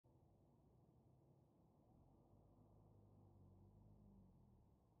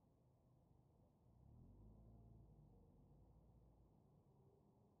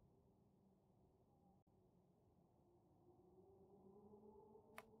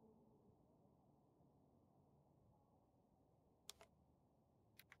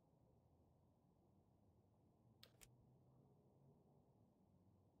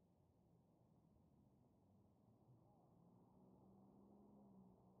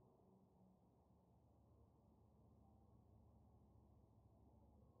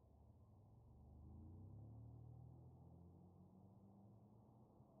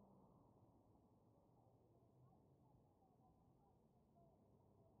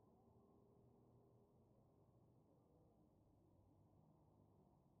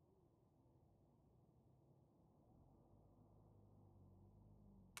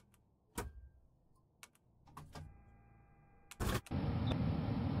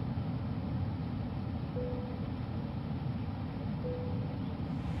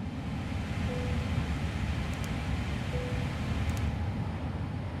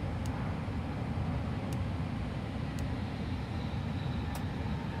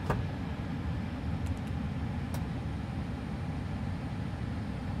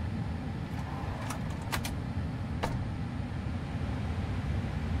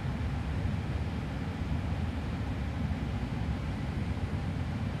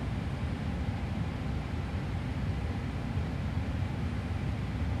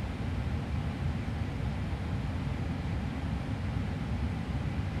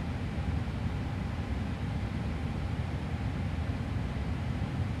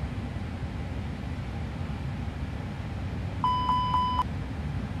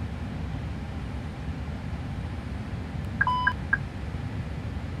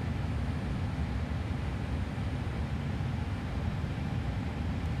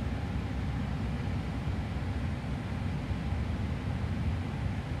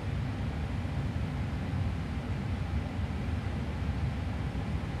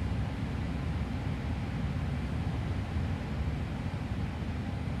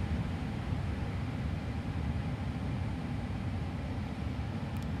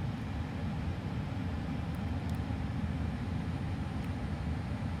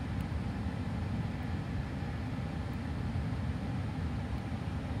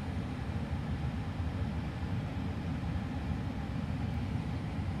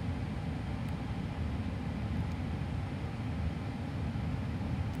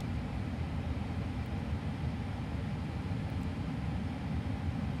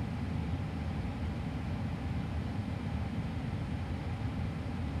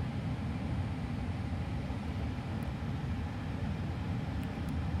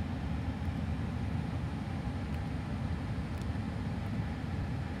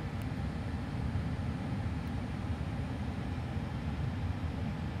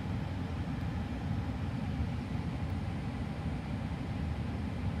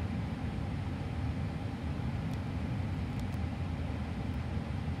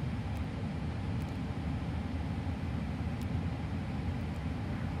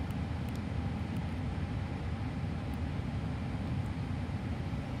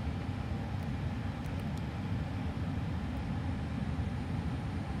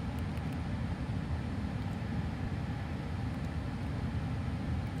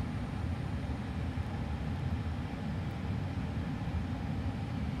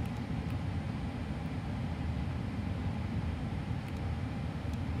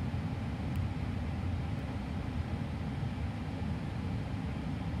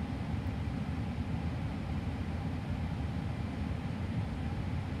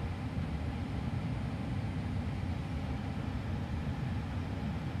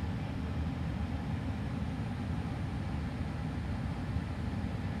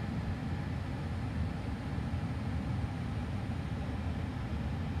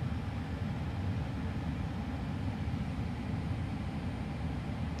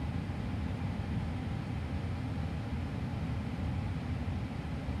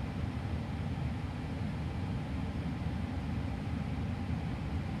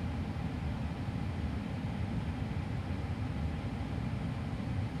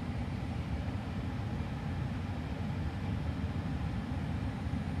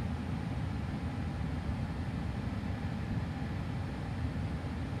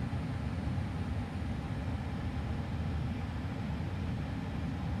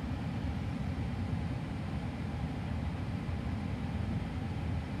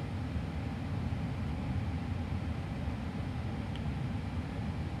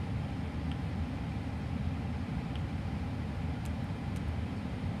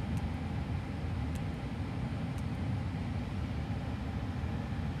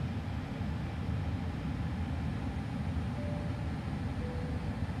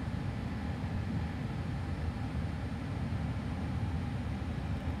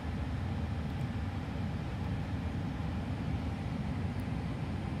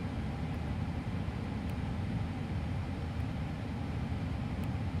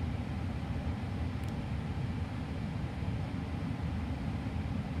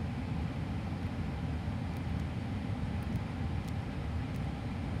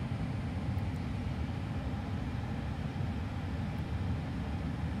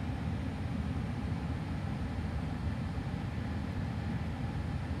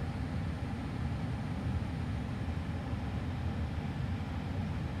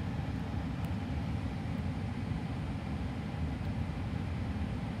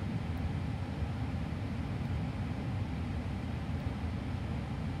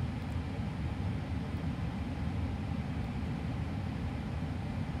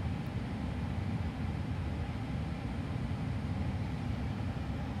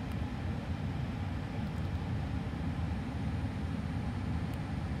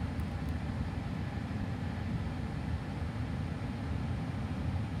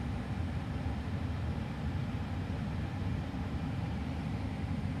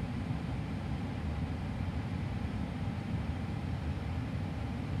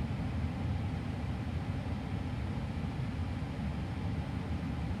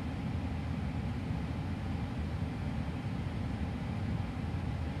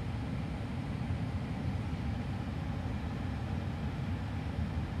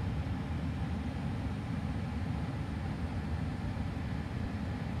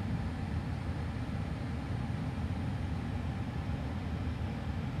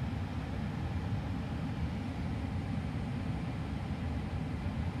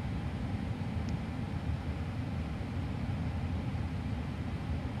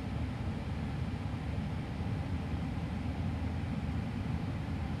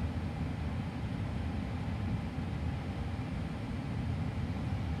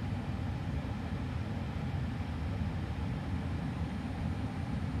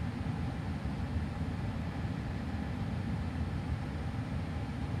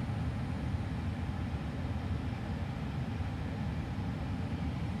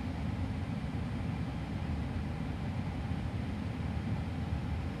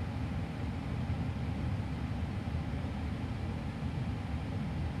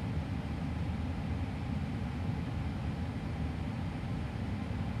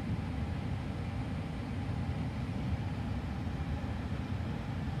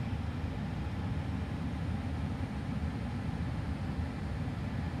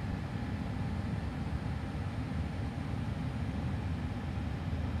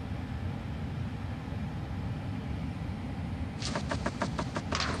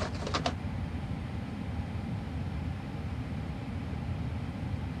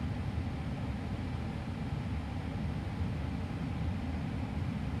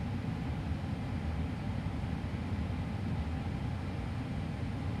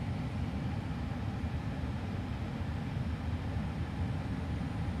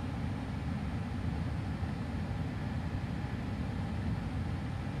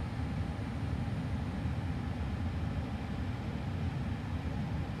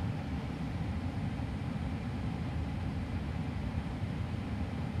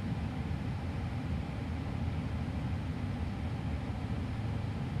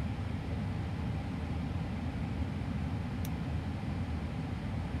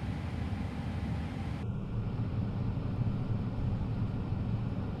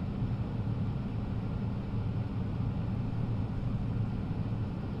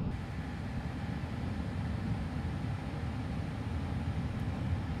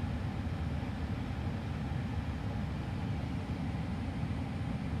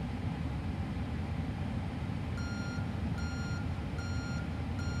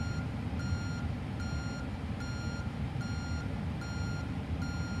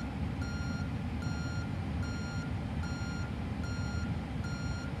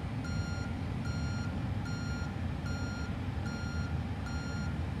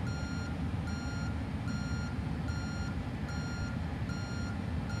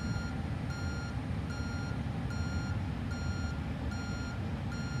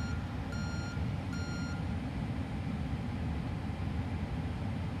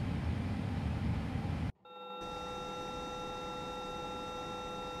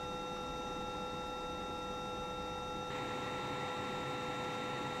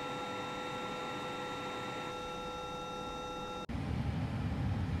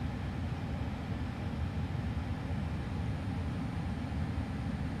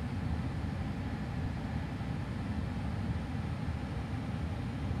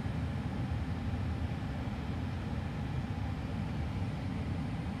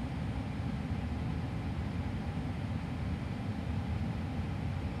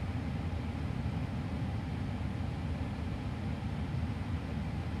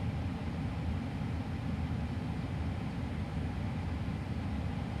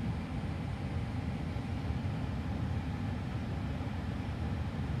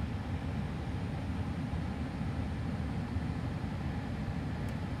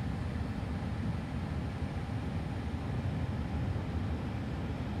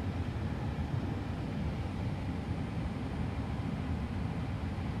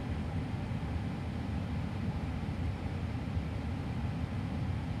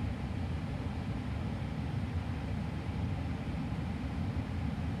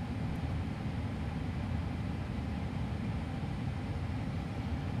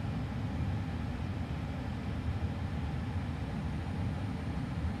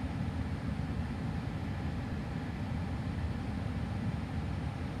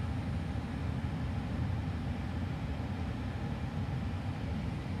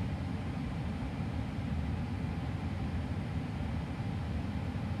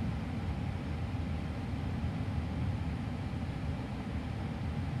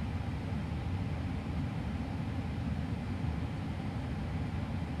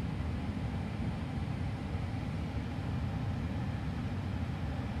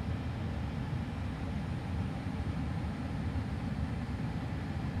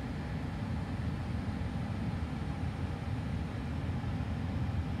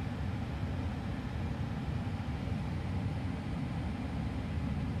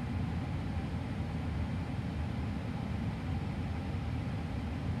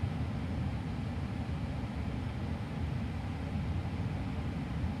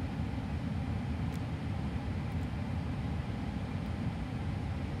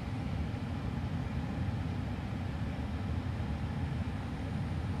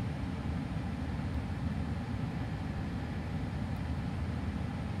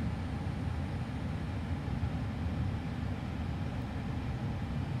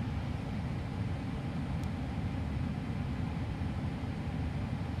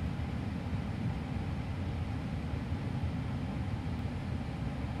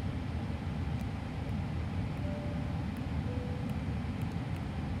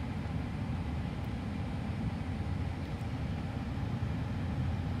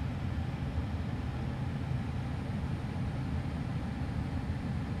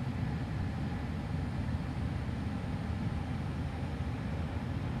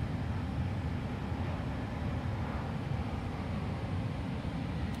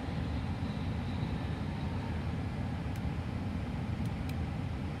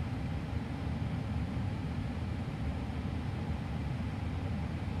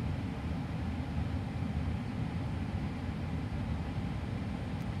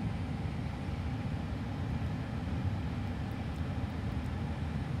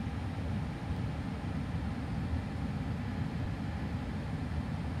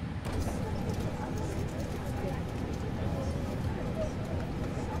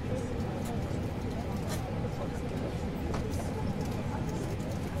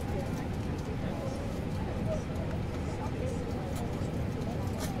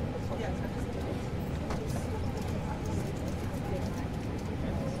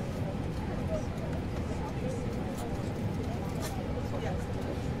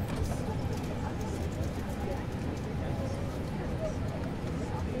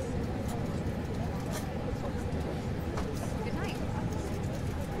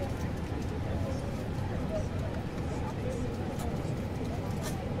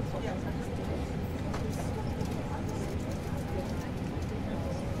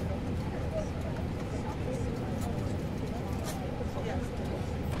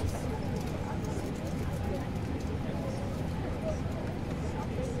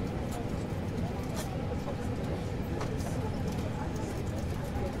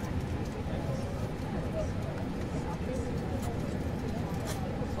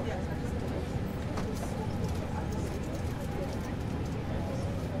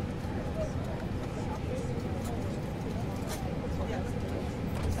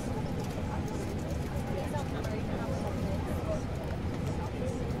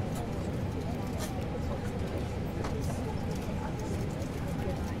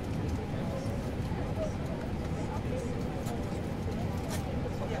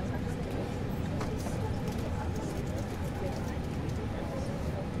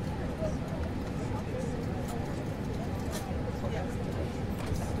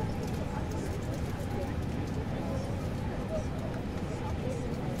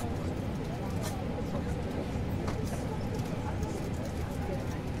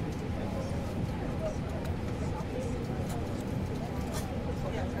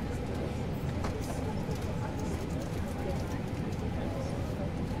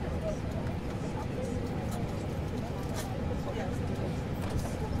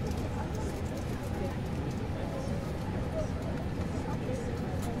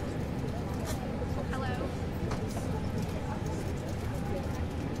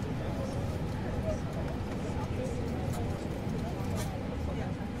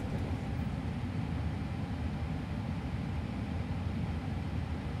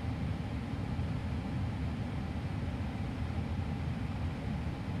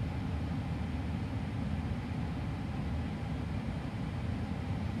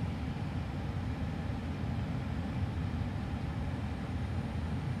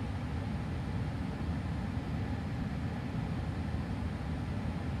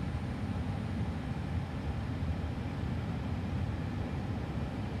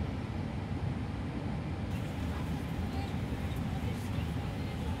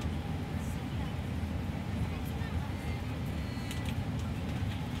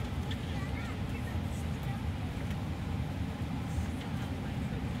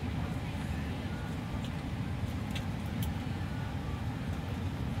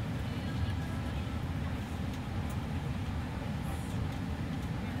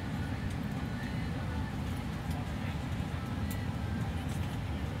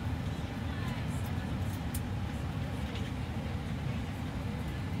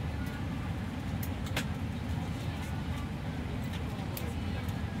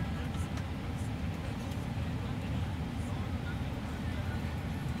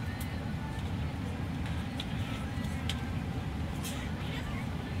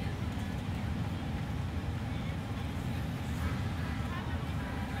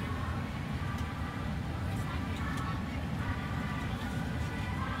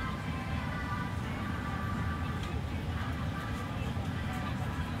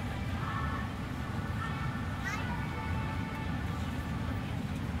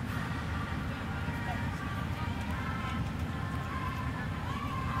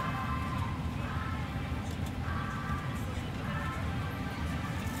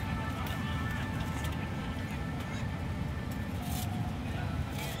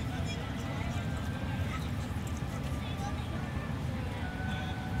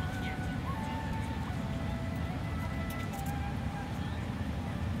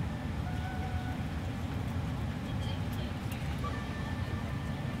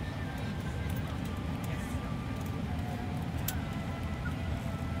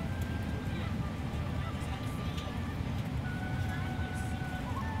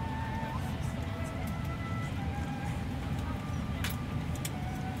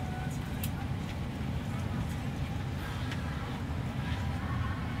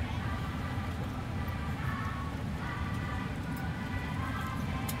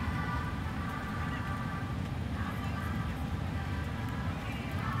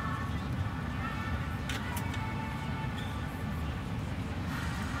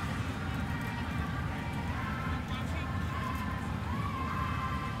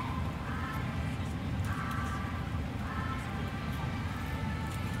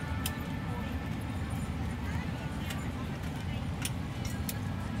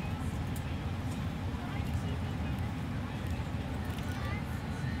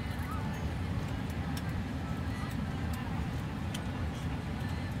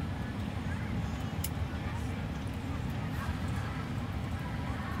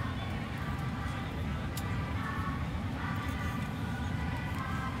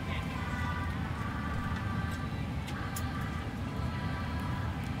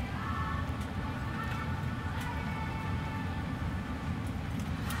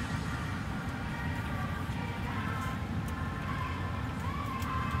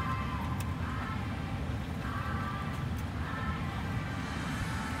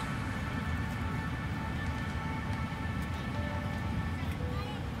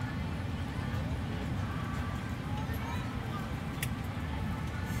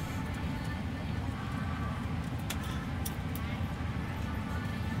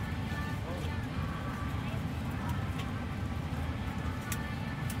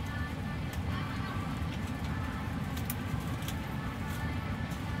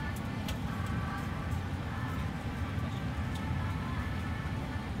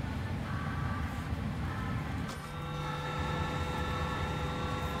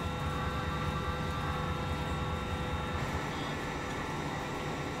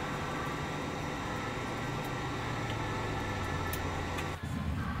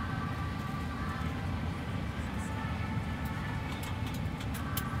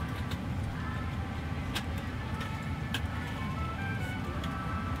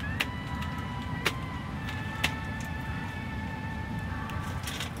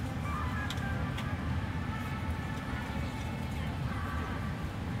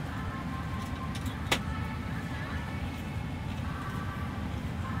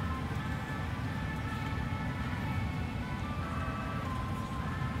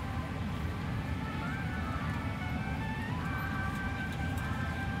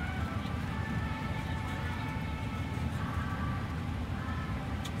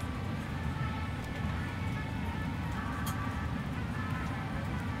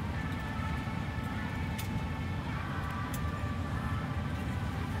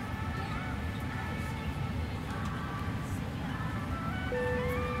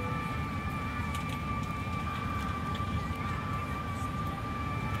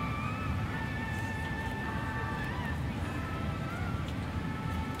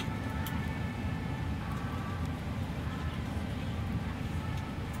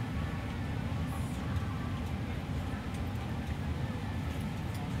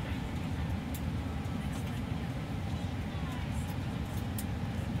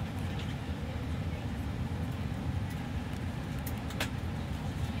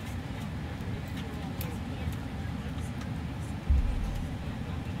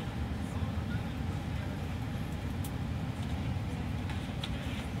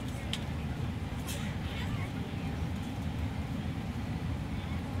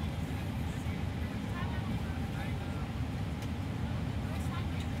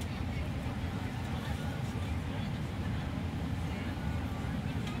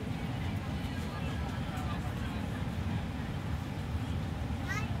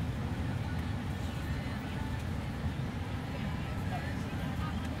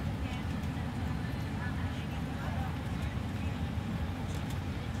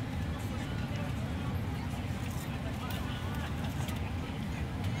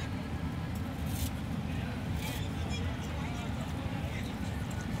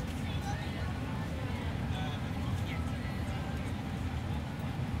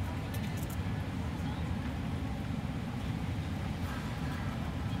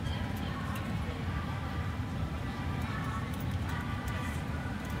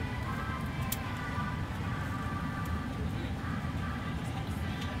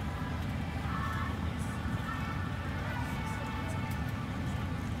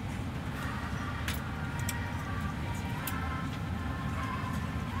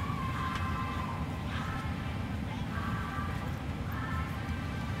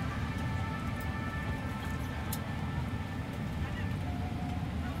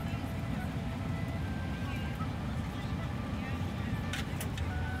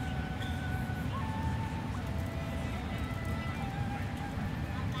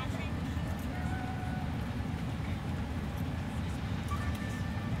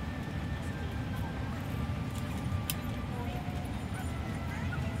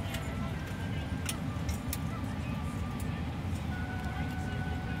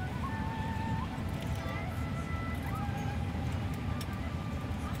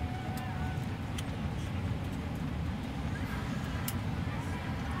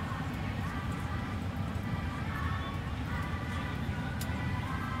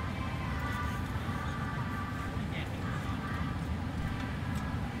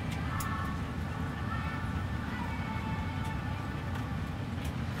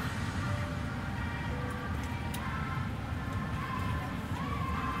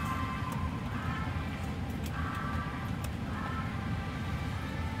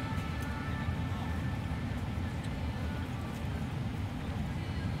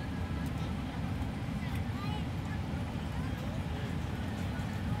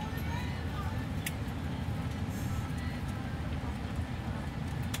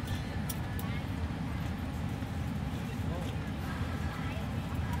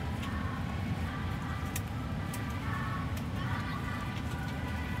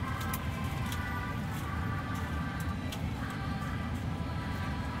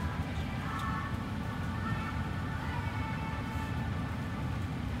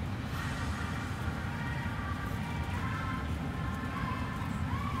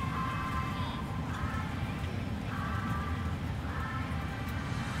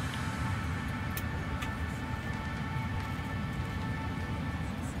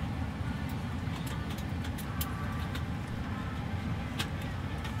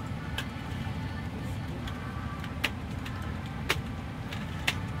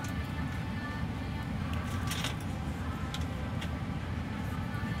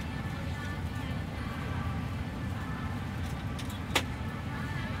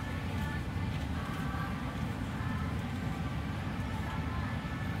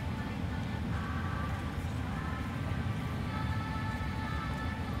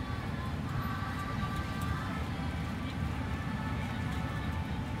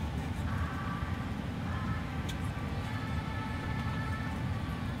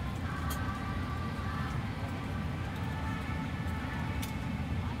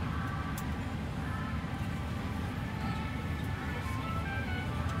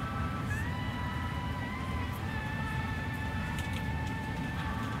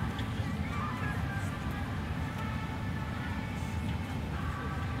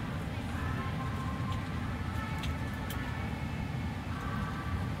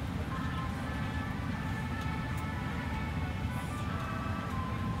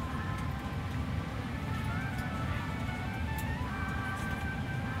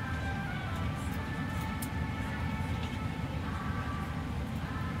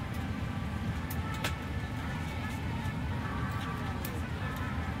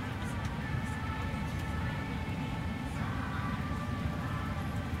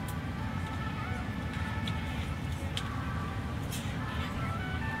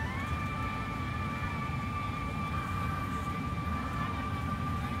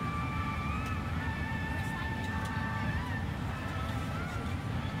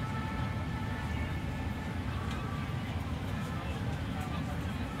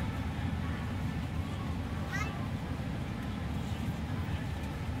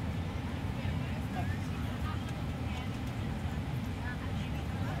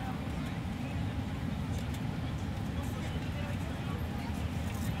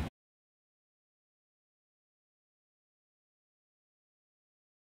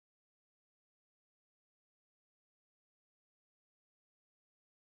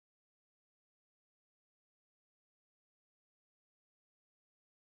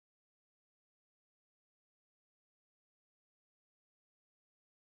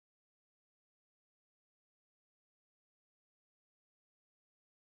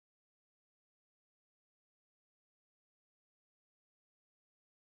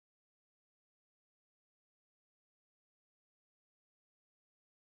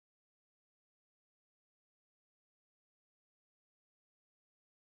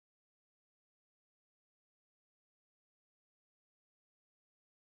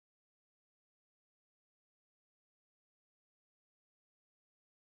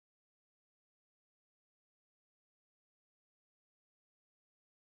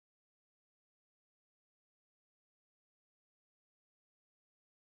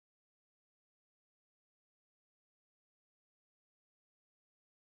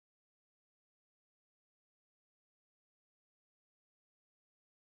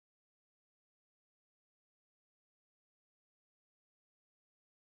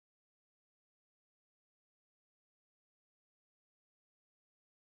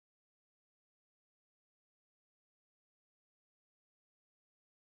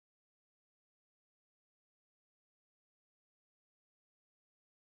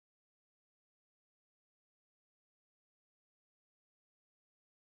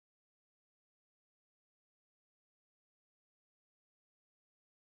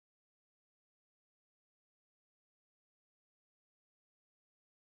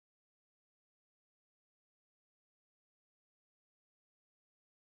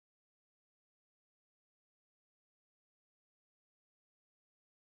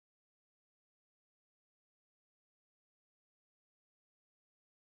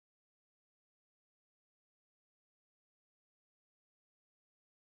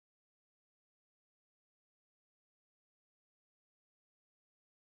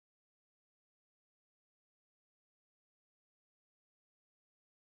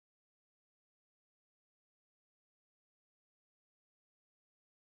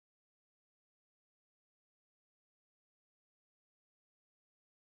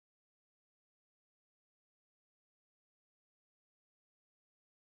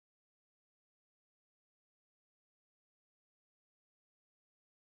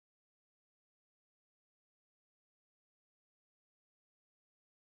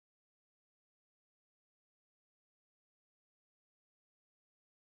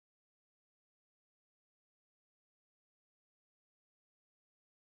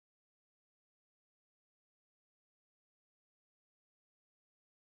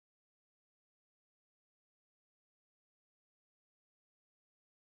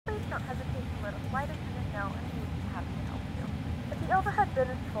don't hesitate to let a flight attendant know, and he would be happy to help you. If the overhead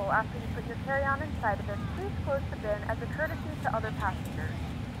bin is full after you put your carry-on inside of it, please close the bin as a courtesy to other passengers.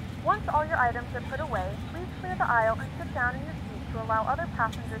 Once all your items are put away, please clear the aisle and sit down in your seat to allow other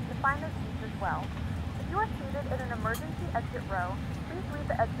passengers to find their seats as well. If you are seated in an emergency exit row, please read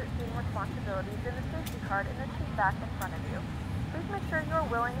the exit seating responsibilities in the safety card in the seat back in front of you. Please make sure you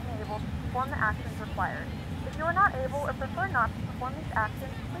are willing and able to perform the actions required. If you are not able or prefer not to perform these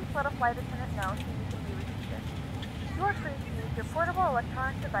actions, please let a flight attendant know so you can be reseated. You are free to use your portable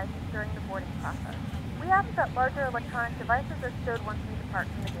electronic devices during the boarding process. We ask that larger electronic devices are stowed once we depart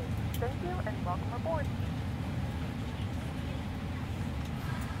from the gate. Thank you and welcome aboard.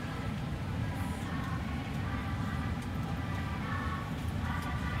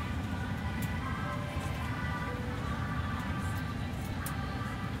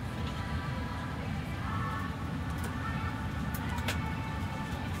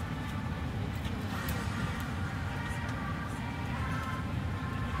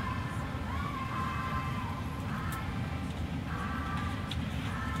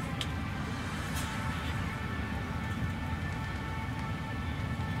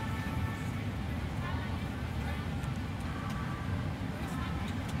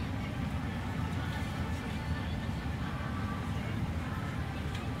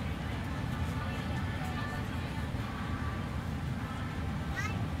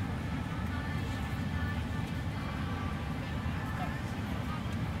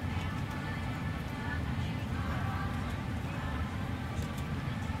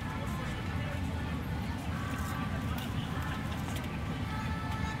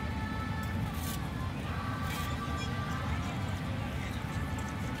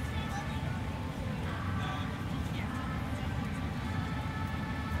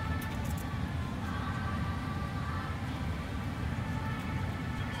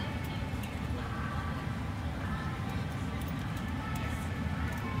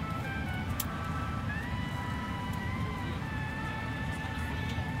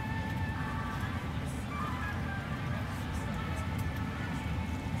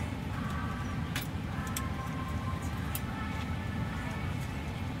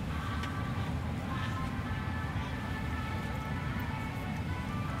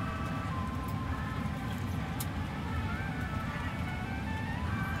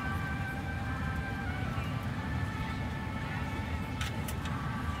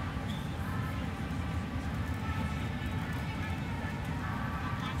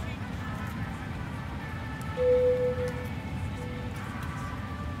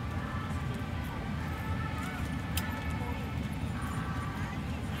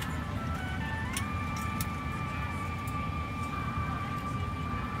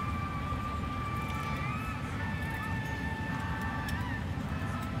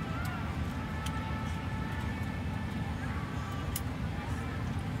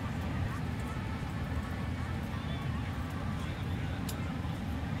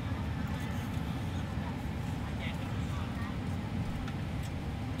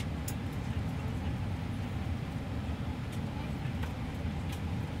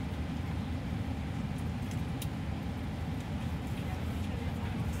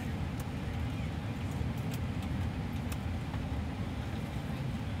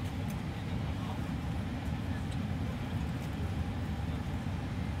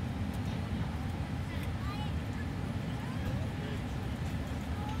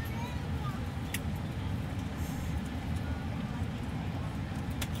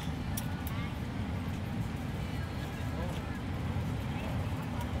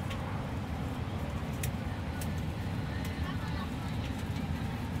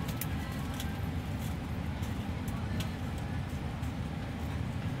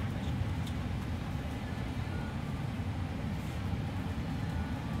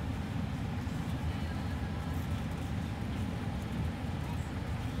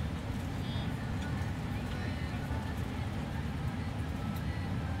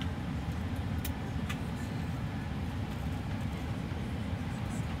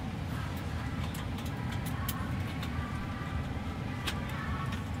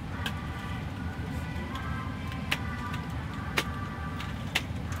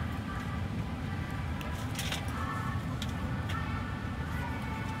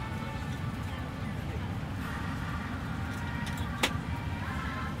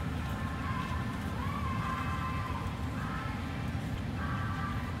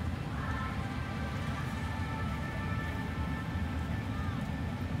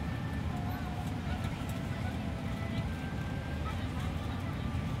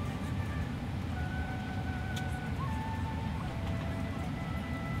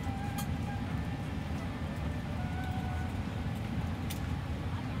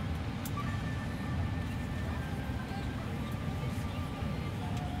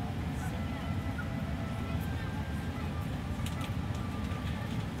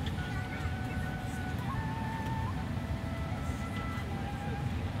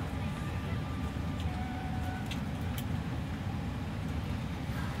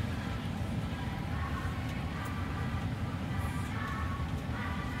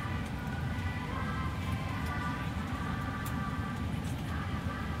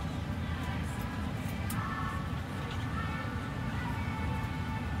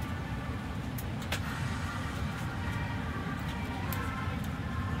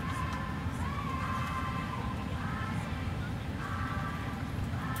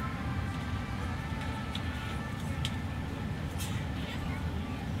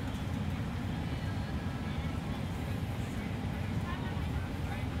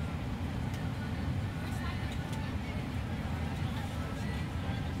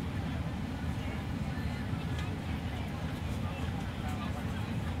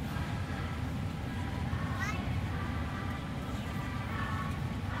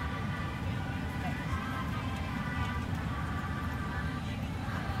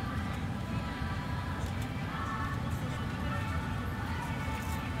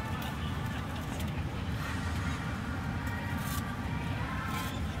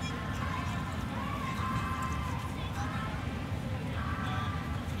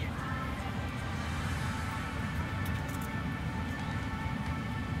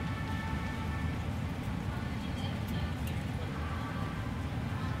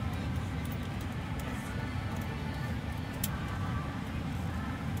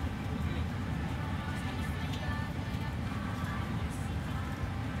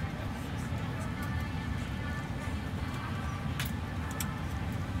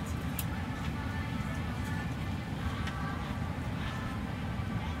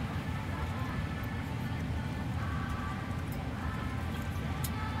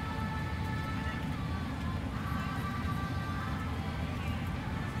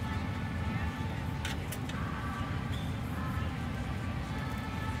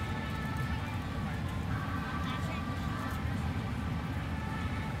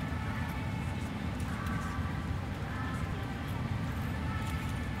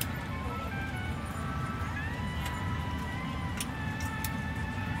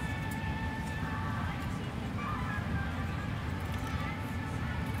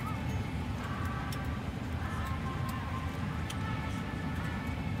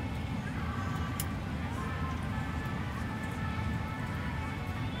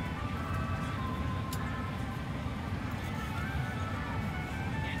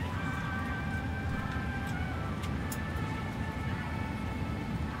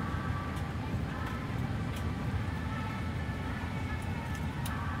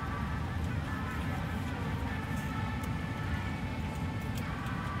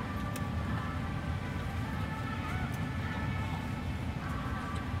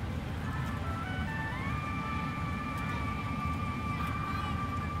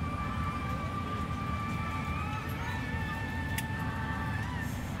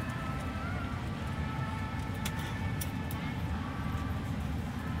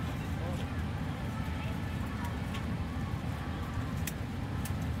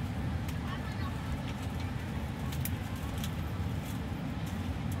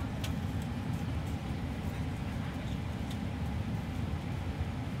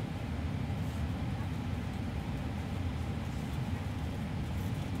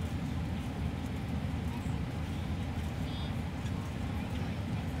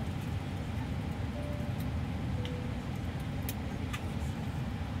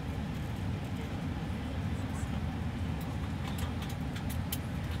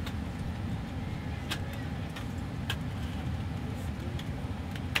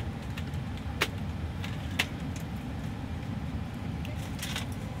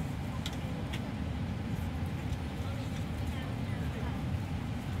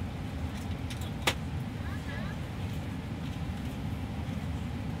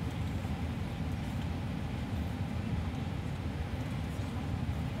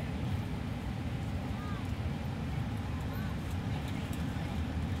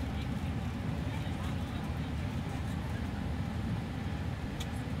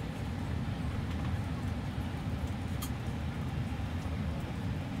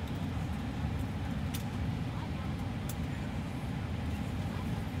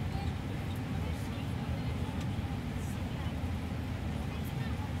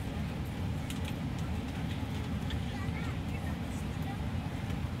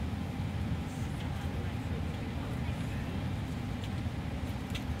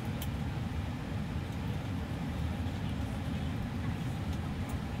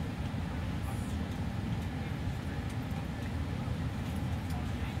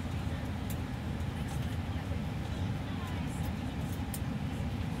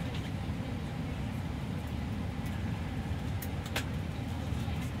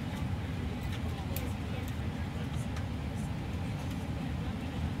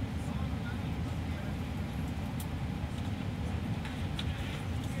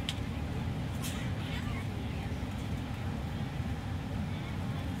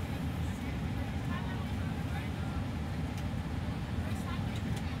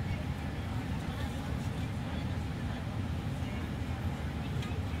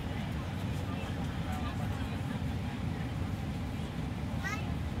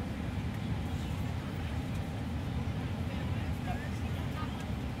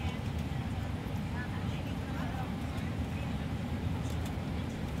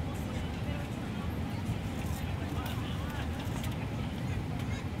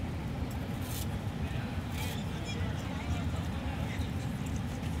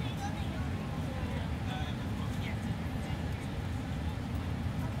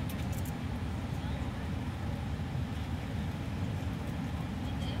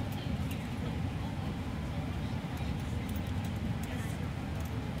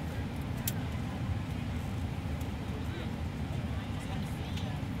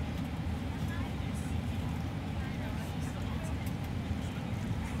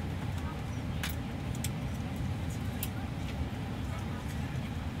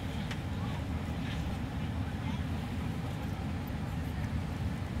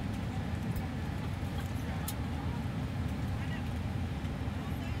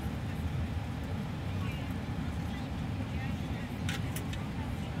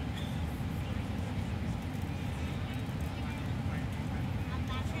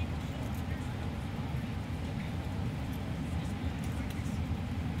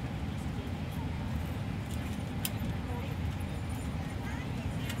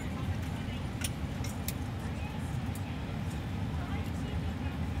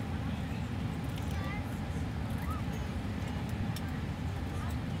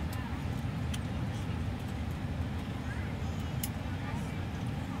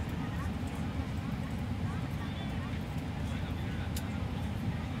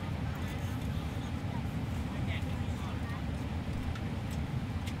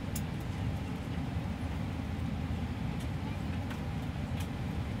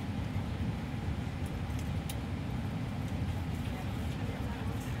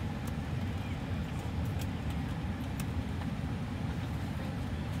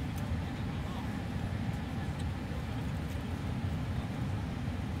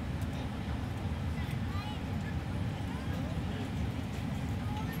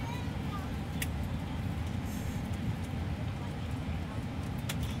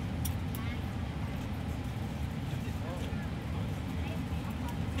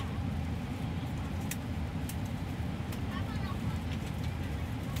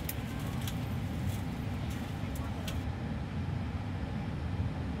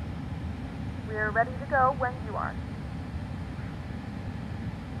 gear ready to go when you are.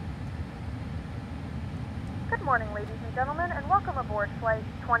 Good morning, ladies and gentlemen, and welcome aboard Flight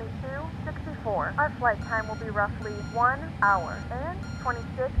 2264. Our flight time will be roughly 1 hour and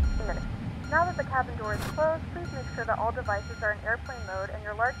 26 minutes. Now that the cabin door is closed, please make sure that all devices are in airplane mode and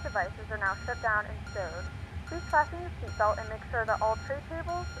your large devices are now shut down and stowed. Please fasten your seatbelt and make sure that all tray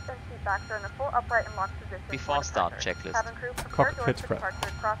tables and seat backs are in a full upright and locked position. Before start checklist. Cabin crew, prepare doors for departure,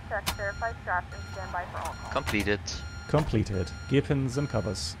 cross-check, verify straps, and stand by for all calls. Completed. Completed. Gear pins and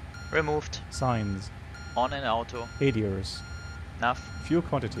covers. Removed. Signs. On in auto. ADIRS. Nav. Fuel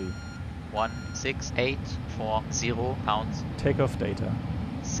quantity. 16840 pounds. Takeoff data.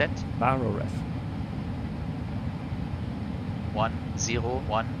 Set. Baro ref.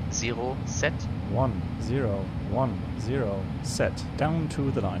 1010 set. 1010 set. Down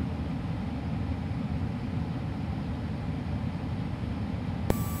to the line.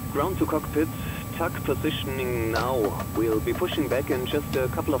 Ground to cockpit. Tuck positioning now. We'll be pushing back in just a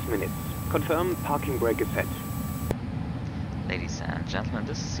couple of minutes. Confirm parking brake is set. Ladies and gentlemen,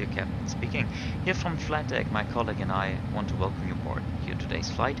 this is your captain speaking. Here from flight deck, my colleague and I want to welcome you aboard here today's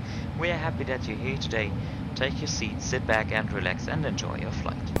flight. We are happy that you're here today. Take your seat, sit back and relax and enjoy your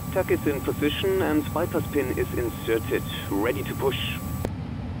flight. Tuck is in position and bypass pin is inserted. Ready to push.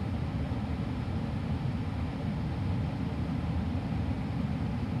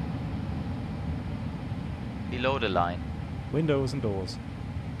 Below the line. Windows and doors.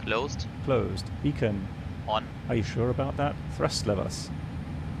 Closed. Closed. Beacon. On. Are you sure about that? Thrust levers.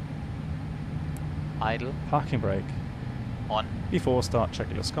 Idle. Parking brake. On. Before start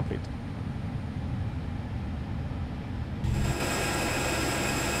checklist complete.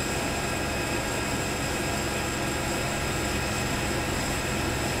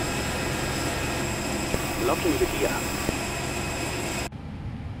 Locking the gear.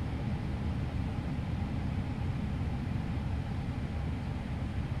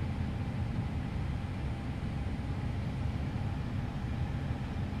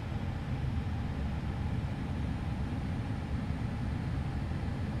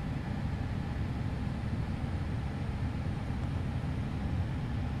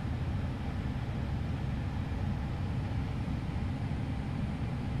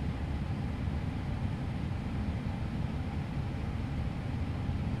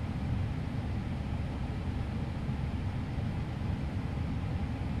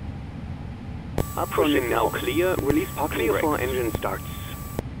 Approaching now clear, release parking brake. Clear for engine starts.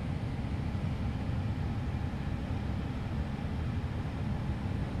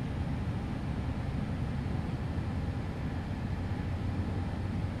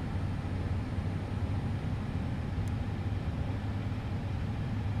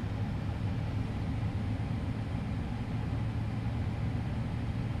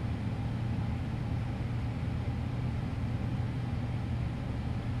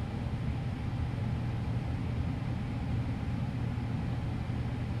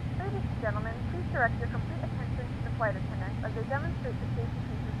 Gentlemen, please direct your complete attention to the flight attendants as they demonstrate the safety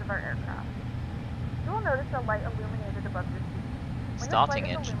features of our aircraft. You will notice a light illuminated above your seat. When Starting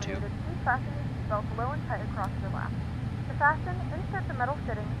your flight is engine 2. illuminated, please fasten your seatbelt low and tight across your lap. To fasten, insert the metal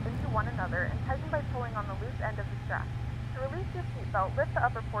fittings into one another and tighten by pulling on the loose end of the strap. To release your seatbelt, lift the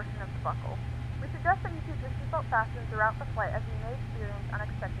upper portion of the buckle. We suggest that you keep your seatbelt fastened throughout the flight as you may experience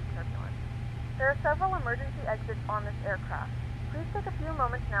unexpected turbulence. There are several emergency exits on this aircraft. Please take a few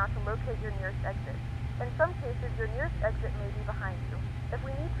moments now to locate your nearest exit. In some cases, your nearest exit may be behind you. If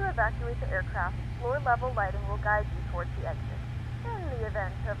we need to evacuate the aircraft, floor-level lighting will guide you towards the exit. In the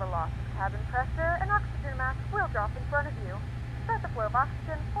event of a loss of cabin pressure, an oxygen mask will drop in front of you. Start the flow of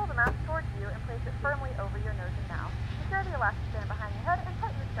oxygen, pull the mask towards you, and place it firmly over your nose and mouth. Secure the elastic band behind your head and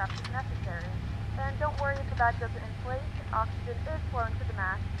tighten the straps if necessary. And don't worry if the bag doesn't inflate, oxygen is flowing to the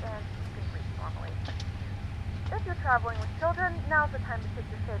mask and you can breathe normally. If you're traveling with children, now's the time to pick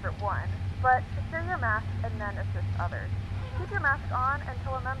your favorite one, but secure your mask and then assist others. Keep your mask on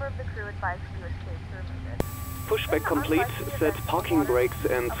until a member of the crew advises you it's safe to remove it. Pushback complete, set parking brakes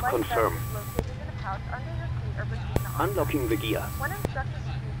and confirm. Unlocking the gear. When instructed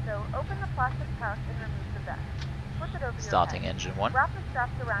to do so, open the plastic pouch and remove the vest. Flip it over Starting your head. engine 1. Wrap the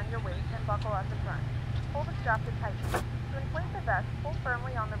straps around your waist and buckle at the front. Pull the strap to tighten. To inflate the vest, pull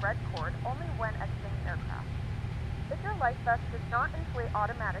firmly on the red cord only when exiting the aircraft. If your life vest does not inflate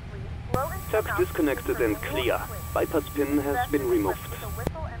automatically, blow into Tuck disconnected and clear. Bypass pin has been removed. With a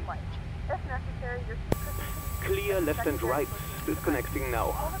whistle and light. If necessary, your seat cushions Clear left and right. Disconnecting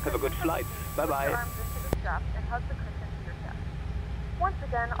now. Have a good flight. Bye-bye. arms into the straps and hug the cushion to your chest. Once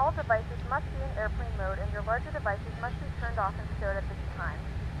again, all devices must be in airplane mode and your larger devices must be turned off and stowed at this time.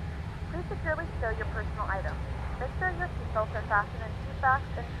 Please securely stow your personal items. Make sure your seatbelts are fastened in seat backs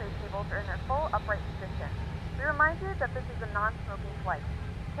and tray tables are in their full upright position. We remind you that this is a non-smoking flight.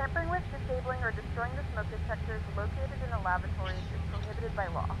 Tampering with, disabling, or destroying the smoke detectors located in the lavatories is prohibited by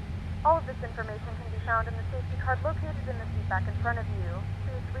law. All of this information can be found in the safety card located in the seat back in front of you.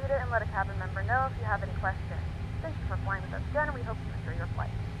 Please read it and let a cabin member know if you have any questions. Thank you for flying with us again, and we hope you enjoy your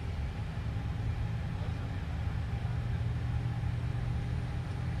flight.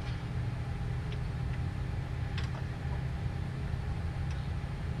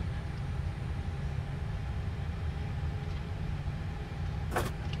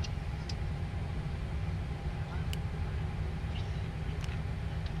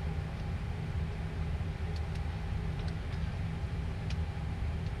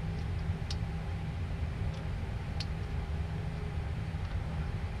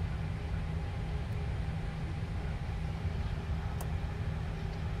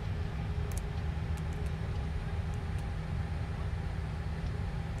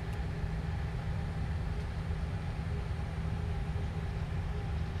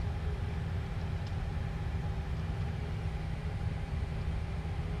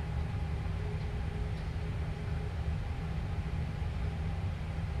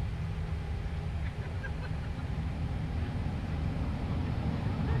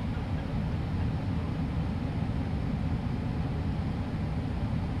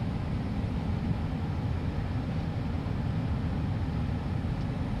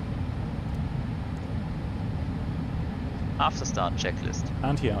 After start checklist.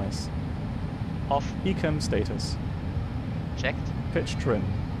 Anti-ice. Off. Ecam status. Checked. Pitch trim.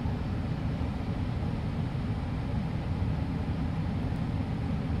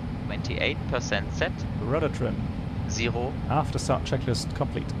 %28 set. Rudder trim. 0. After start checklist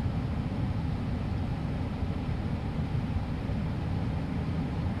complete.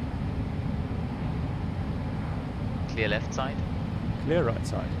 Clear left side. Clear right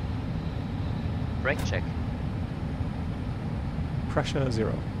side. Brake check. Pressure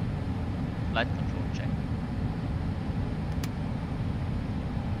 0. Light control check.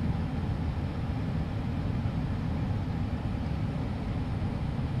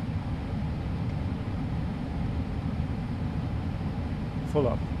 Full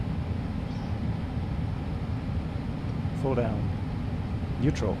up. Full down.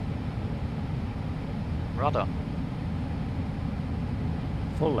 Neutral. Rudder.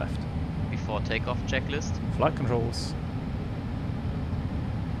 Full left. Before takeoff checklist. Flight controls.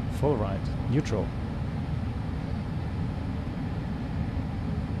 Full right. Neutral.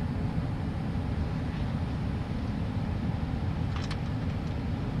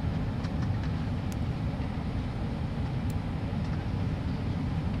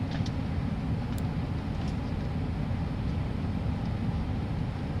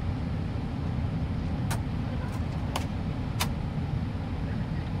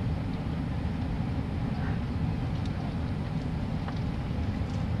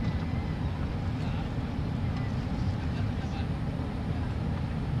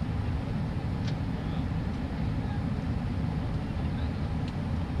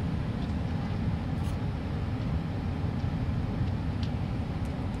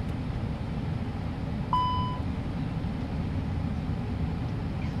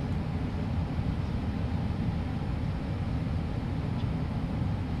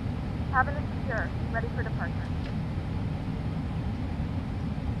 Cabin is secure, ready for departure.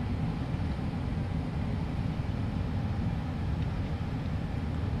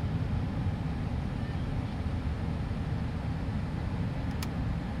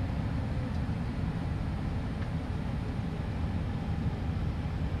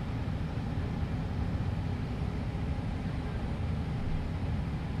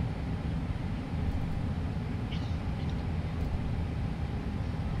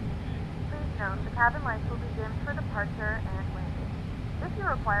 The cabin lights will be dimmed for departure and landing. If you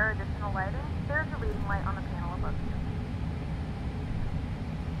require additional lighting, there's a reading light on the panel above you.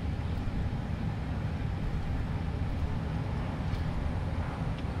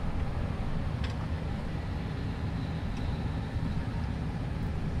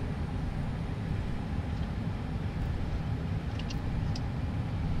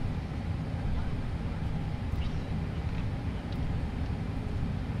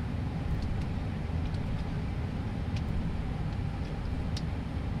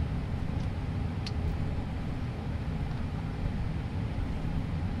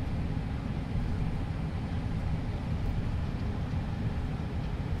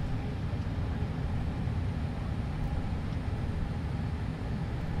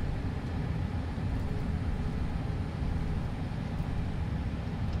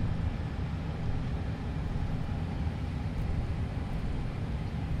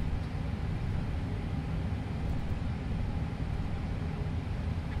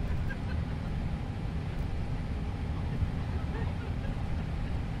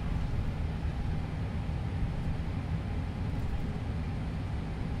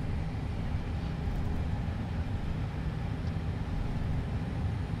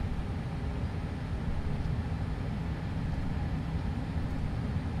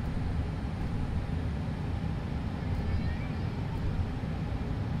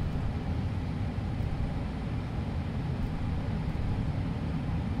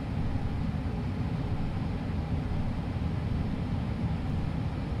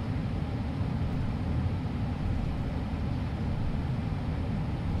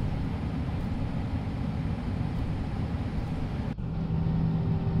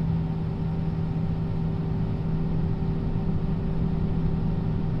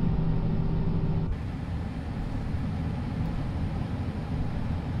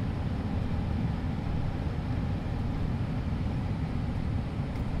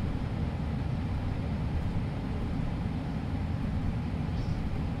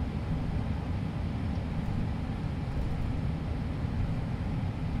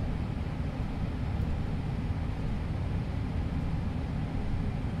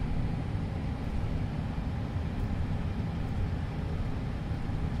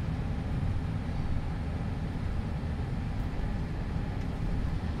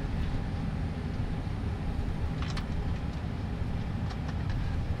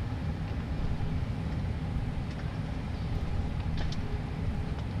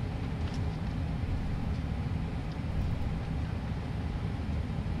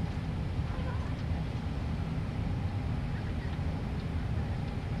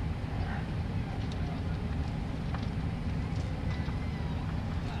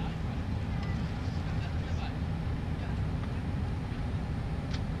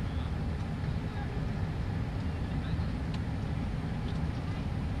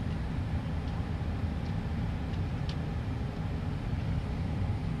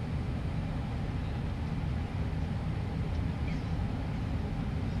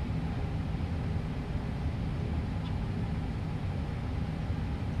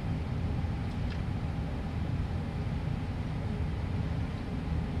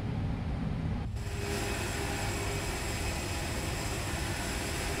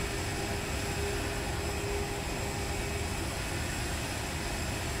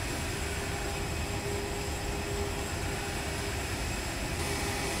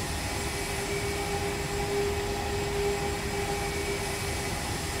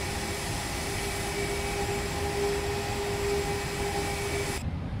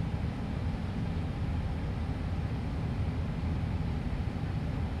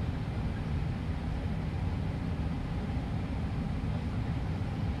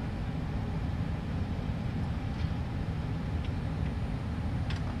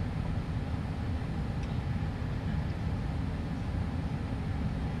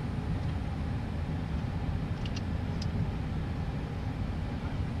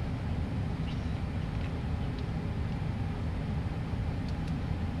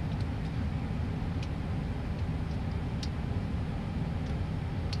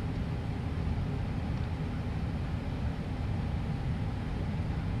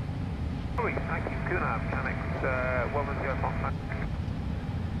 Thank you. 2.5 mechanics, 105.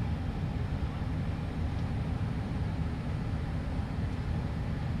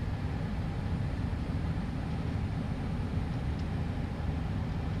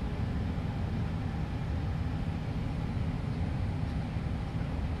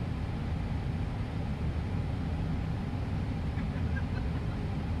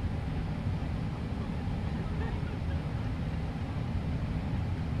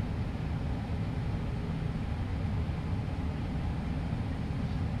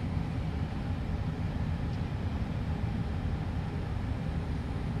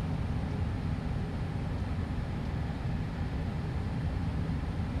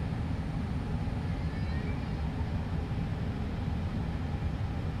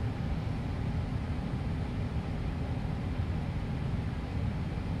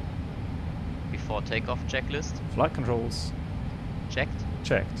 Before takeoff checklist. Flight controls. Checked.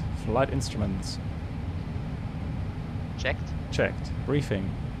 Checked. Flight instruments. Checked. Checked. Briefing.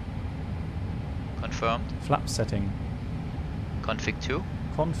 Confirmed. Flap setting. Config 2.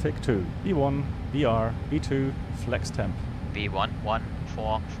 Config 2. B1, BR, B2, flex temp. V1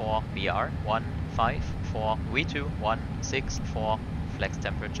 144 BR 154 V2 164 flex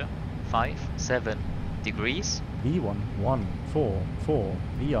temperature 57 degrees. B1, 144,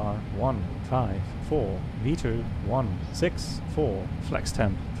 BR, 154, V2, 164, flex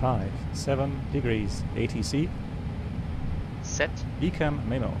temp, 57 degrees, ATC. Set. Ecam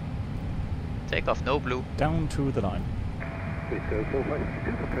memo. Takeoff no blue. Down to the line. Please go full flight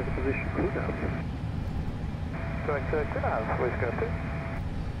to the present position, cool down. Going to 2.5, please go to.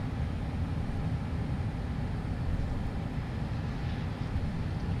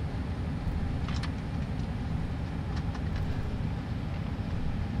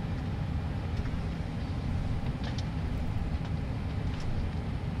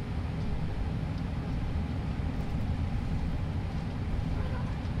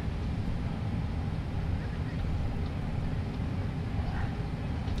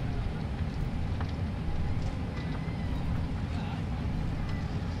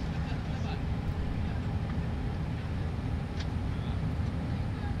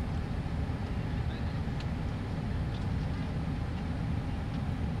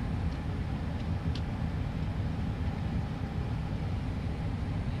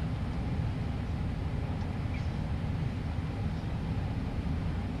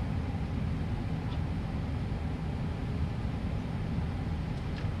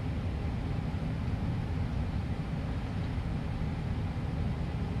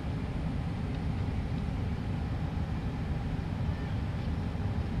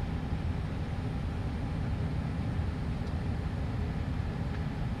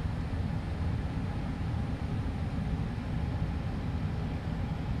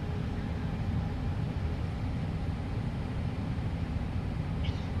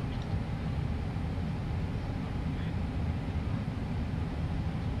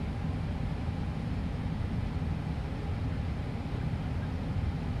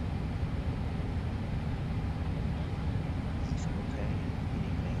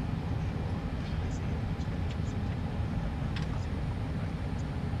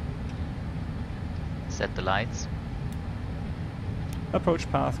 Set the lights. Approach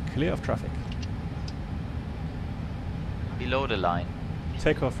path clear of traffic. Below the line.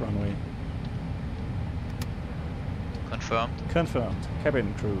 Takeoff runway. Confirmed. Confirmed.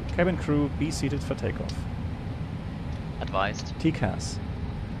 Cabin crew. Cabin crew, be seated for takeoff. Advised. TCAS.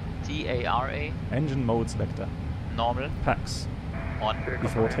 TARA. Engine mode selector. Normal. PAX. On.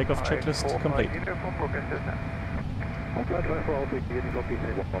 Before takeoff checklist complete.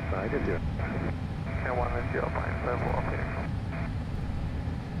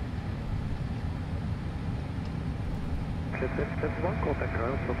 That's one contact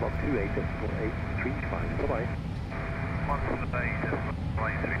ground, so block 28.835, bye-bye.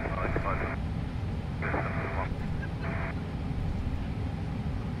 1.8.835.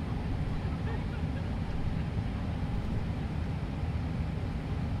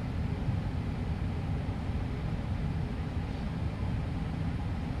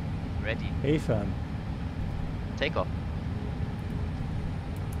 Ready. AFIRM. Takeoff.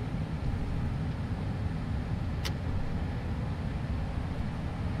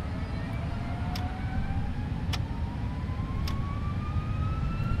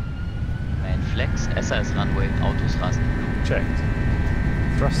 Main flex, SAS runway, Autothrust. Checked.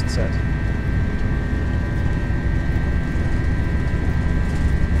 Thrust set.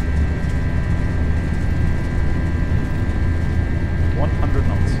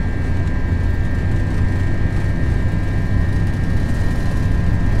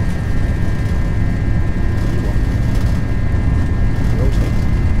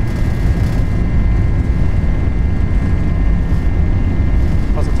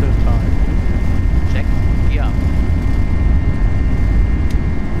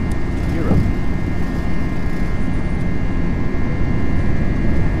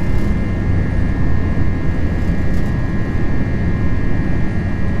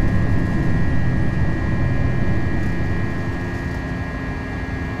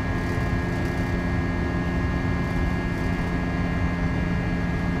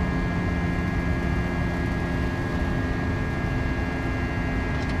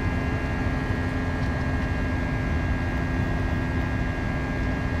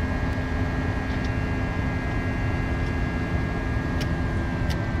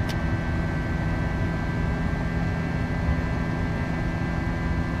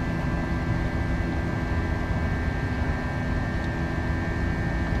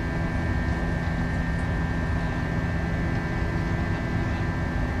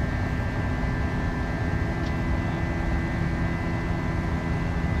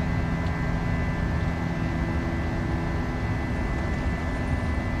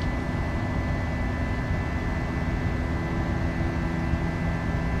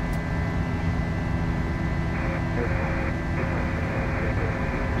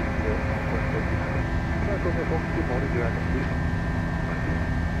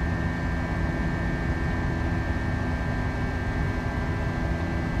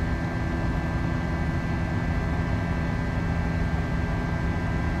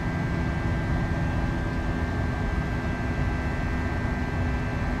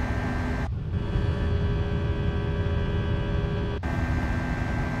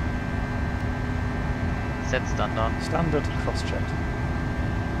 Set standard. Standard cross-checked.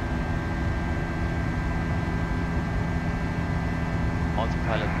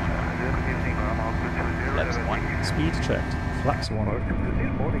 Multipilot 1. Flaps 1. Speed checked. Flaps 1.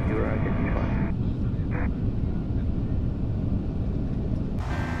 This morning you are identified.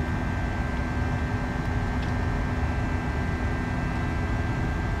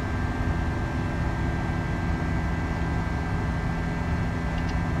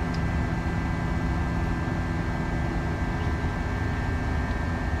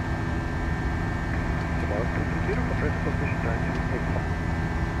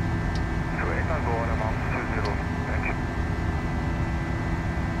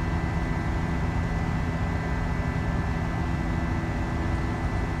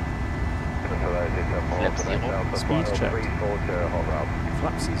 Flaps 0. Speed checked.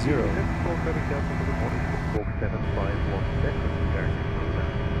 Flaps 0.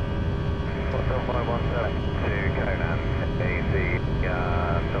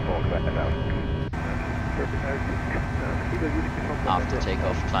 After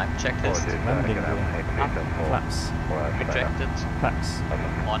takeoff, climb checklist. Landing gear. Up. Flaps. Retracted. Flaps.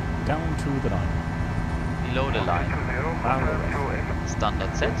 1. Down to the line. Below the line. Barrel left.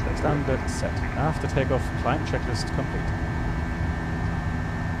 Standard set. Standard set. After takeoff, climb checklist complete.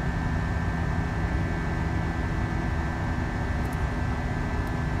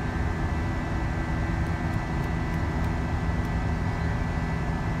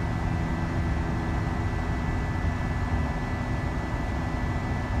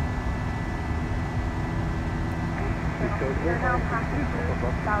 You're now passing through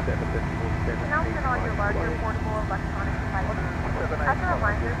South. Announce it on your larger portable electronic devices. As a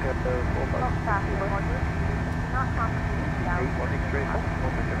reminder, don't fasten luggage. Do not complicate the out.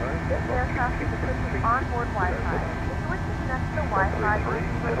 This aircraft is equipped with onboard Wi-Fi. If you wish to connect to the Wi-Fi, you will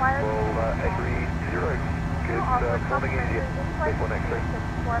be required to We will offer complimentary in-flight security tips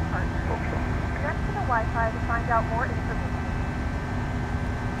to our partners. Connect to the Wi-Fi to find out more information.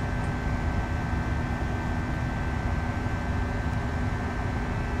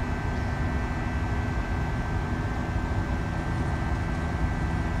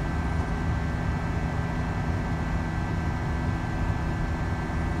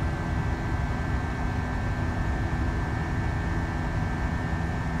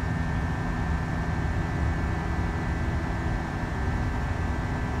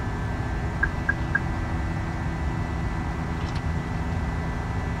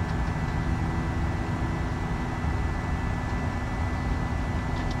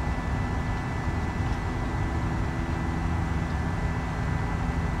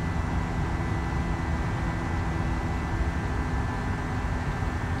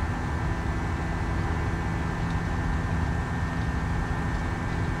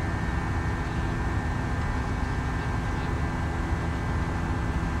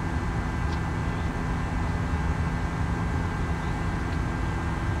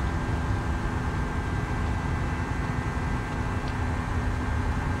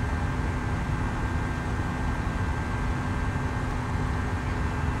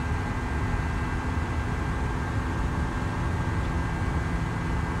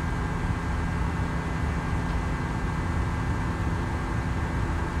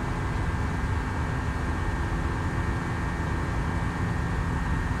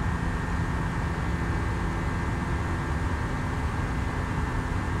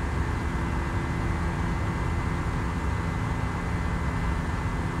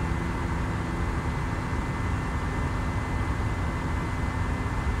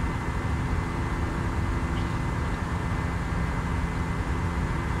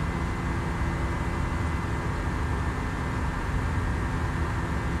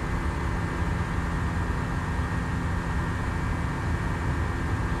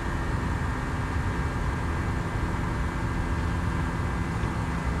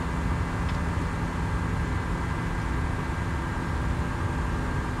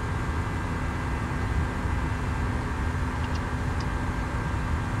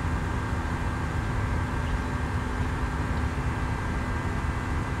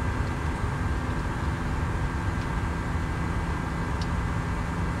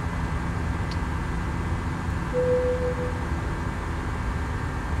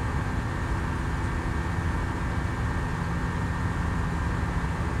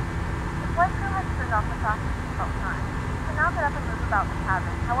 Off the fastest seatbelt time. You can now get up and move about the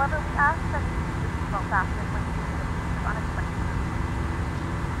cabin. However, we ask that you keep your seatbelt fastened when using the means of unexpected.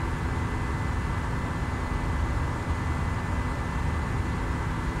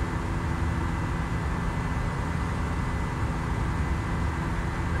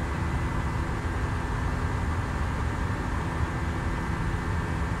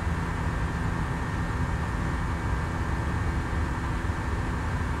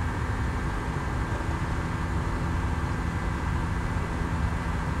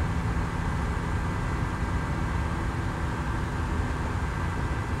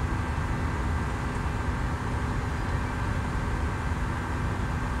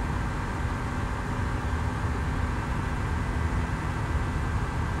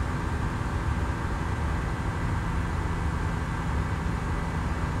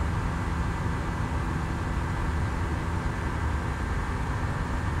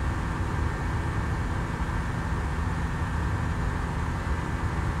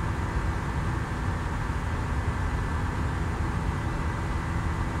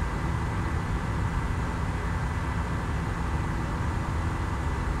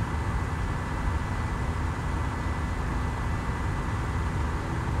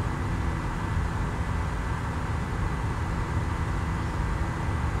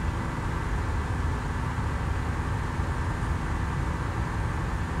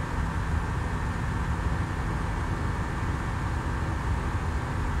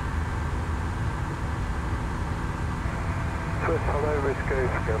 follow, risk go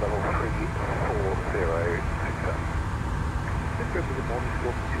level 34067. This group is a morning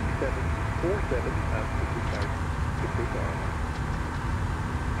squawk 2747 and this is now 50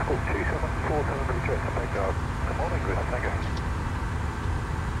 Squawk 2747 with address and backguard. Good morning, Chris, thank you.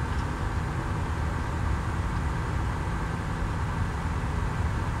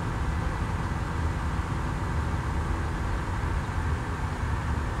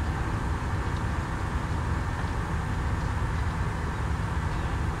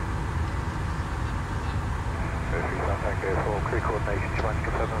 Coordination, do you mind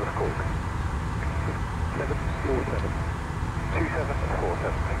confirming the squawk? 747.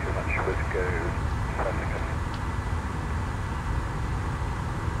 2747, thank you very much. Let's go 5 seconds.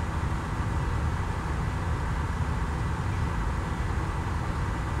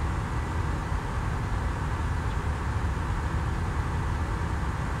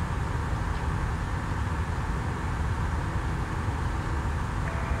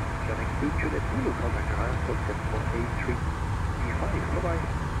 Jamming 8 Juliet Zulu, contact your hands, so 718 bye-bye.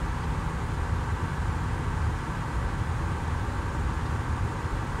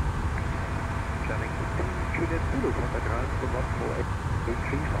 Jamming 15 Juliet Zulu, contact ground for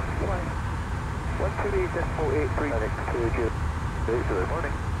 14835. Bye-bye. 128.83. Jamming 2 Juliet Zulu,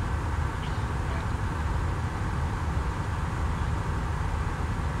 morning.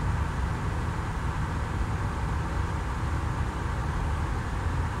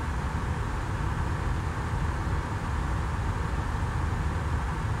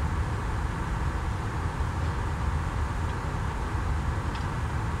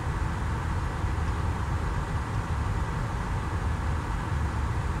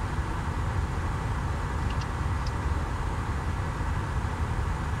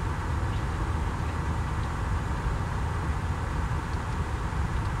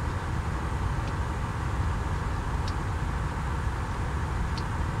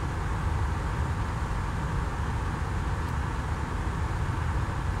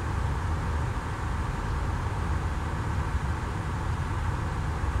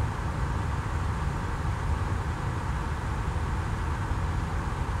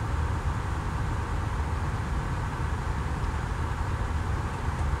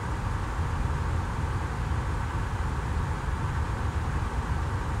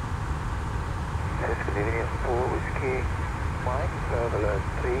 Living 4 whiskey, Mike, traveler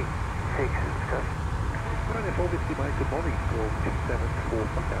 36, discuss. Running 4 whiskey, Mike, good morning, squawk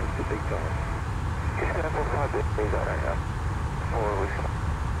 2745 down to Big Dog. 2745, Big Dog, right now. 4 whiskey,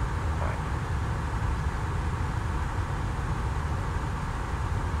 Mike.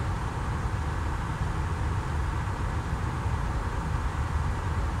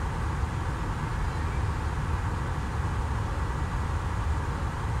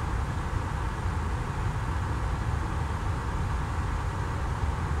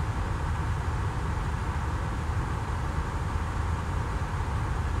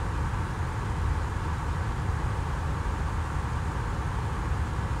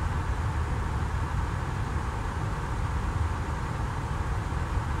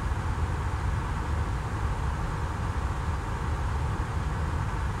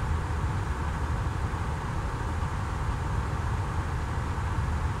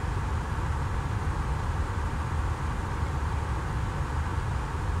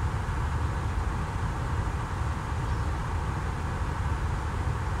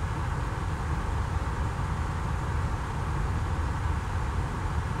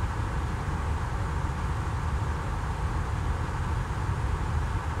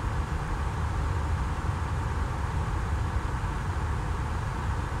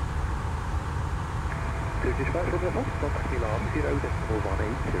 Turkish 5 from the host, contact Milan 0.180,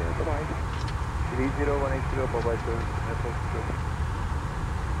 bye-bye. 30180, bye-bye, sir.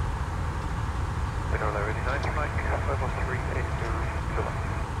 Milan 90, Mike, 51380, July.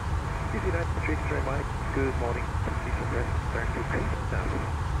 Easy 93, Mike, good morning. Please address, turn to Cape now.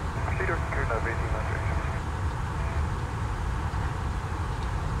 Leader, turn out 18 direction.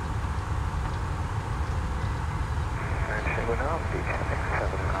 We're now speaking 7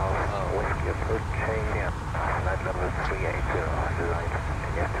 Alpha Whiskey approaching flight level 380, light,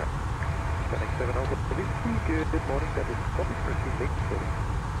 yes sir. Spanning 7 Alpha Whiskey, good morning, that is Thomas Proceed Lake, sorry.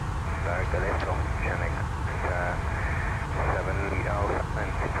 Direct Alessio, Jamming 7 Alpha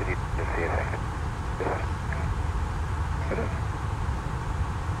and City, see a second. Hello.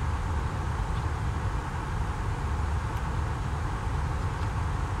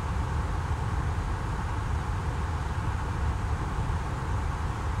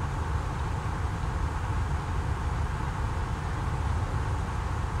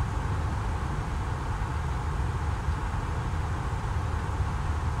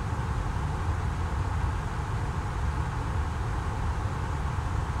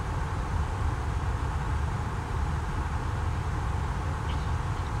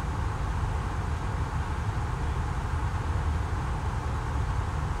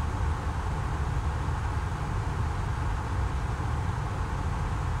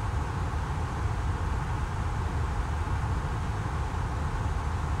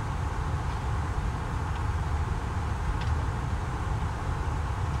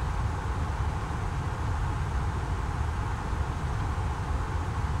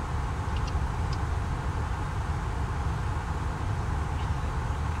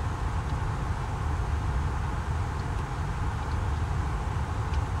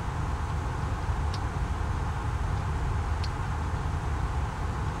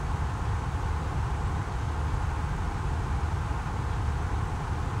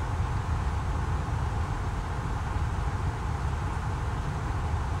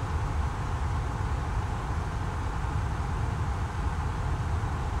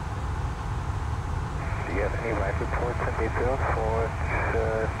 any right reports and details for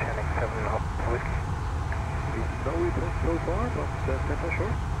channel 7 whiskey? No reports so far, but Delta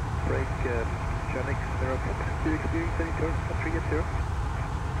Shore. Break channel 0 Fox. Do you experience any turns from 3 at 0?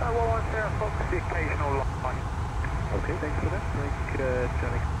 110 Fox, the occasional line. Okay, thanks for that. Break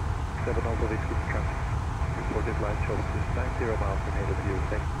channel 7 Alpha Whiskey to transit. Reported line shows 90 miles in AW.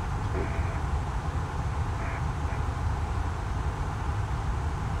 Thank you.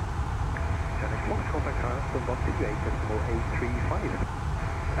 Channel Fox, contact ground from 128 decimal 835.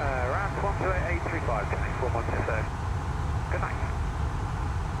 Round 128.835, channel 4127. Good night.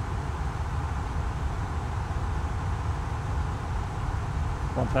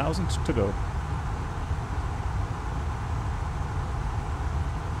 $1,000 to go.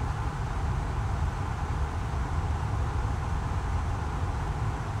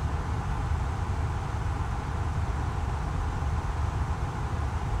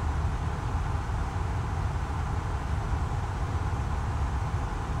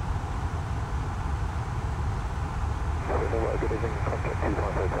 Good evening, contact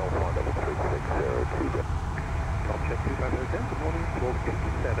 25 Hotel, flight level 3602. Contact 25 Hotel, good morning,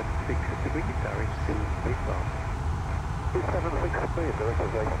 1257, 6 degrees, direct to Prepar. 2763, direct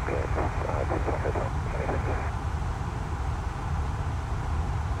reservation clear, 25 Hotel, 26.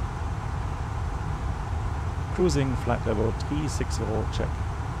 Cruising flight level 360, check.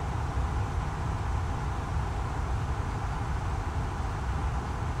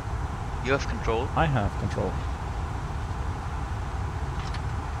 You have control. I have control.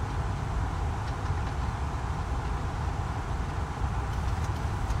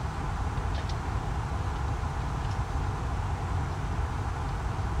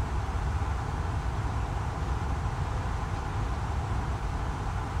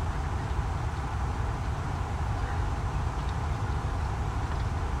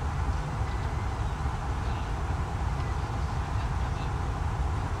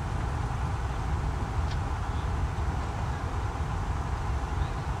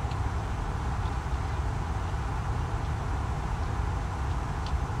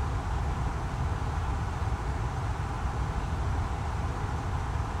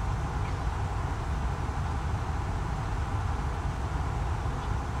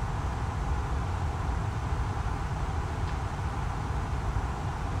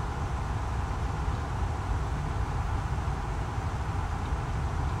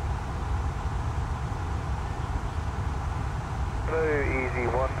 Easy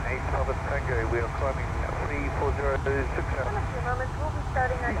 18 Papa Tango, we are climbing 34067. In a few moments, we'll be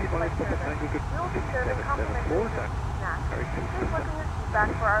starting our in-flight service. We'll be serving complimentary snacks. Please look in your seat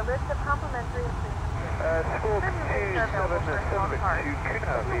back for our list of complimentary and premium drinks. Score Premium drinks are available for a small card. If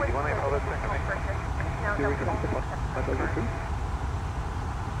you wish to make additional purchase, please note that we only accept credit cards.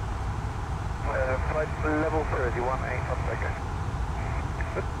 Flight level 30, 18 Papa Tango.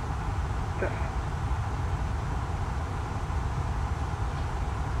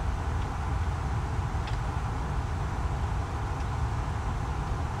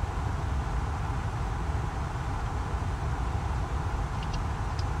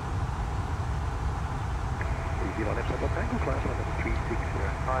 Easy 1 Papa Tango, flight level 360.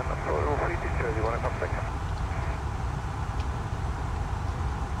 I'm Florida 360, 1 Papa Tango.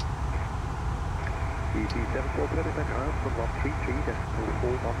 Easy 7420, back around from 133, decimal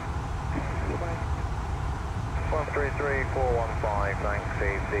 41. Goodbye. 133415, thanks,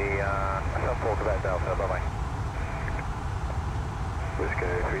 easy, support to that Delta, bye bye. Whiskey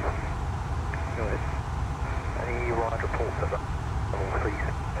 3. Go ahead. Any ride reports at level 3?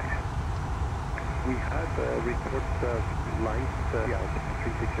 We have reports of light, yeah,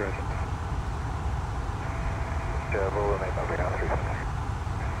 360. We'll remain over now, 360.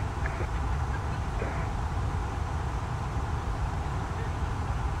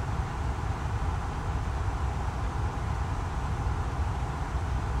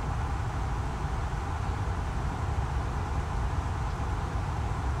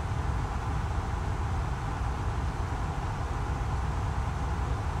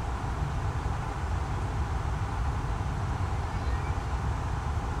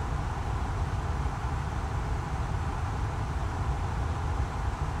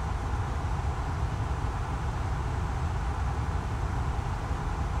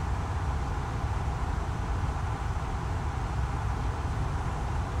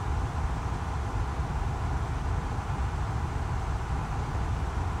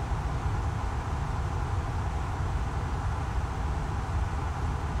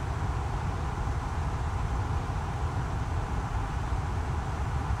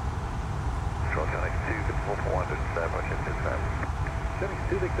 Channel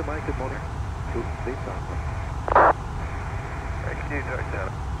 2, Victor Mike, good morning. 2, lead down. Execute direct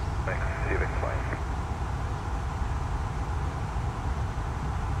down. Thanks, CVX flight.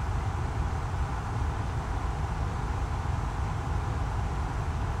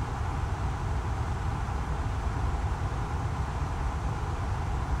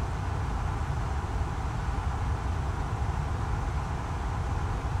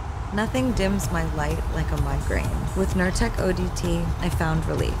 Nothing dims my light like a migraine. With Nurtec ODT, I found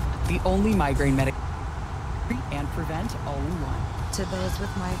relief. The only migraine medic and prevent all in one. To those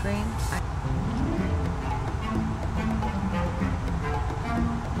with migraine,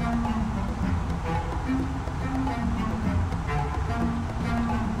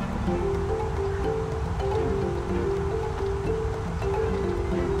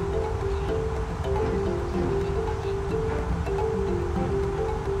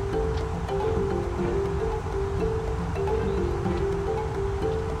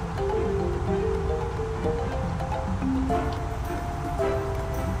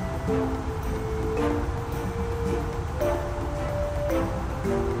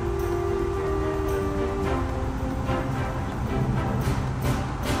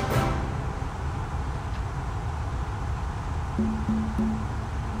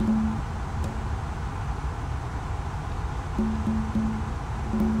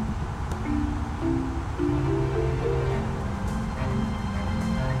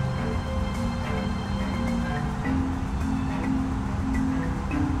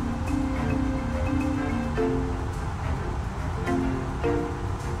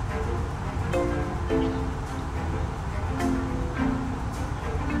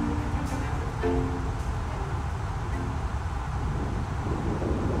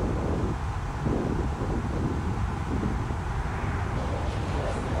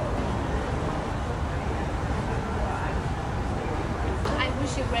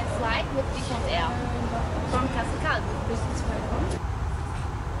 Red flight with Decent Air from Cascade. Business welcome.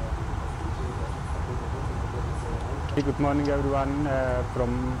 Good morning everyone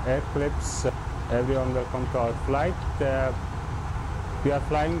from Airclips. Everyone welcome to our flight. We are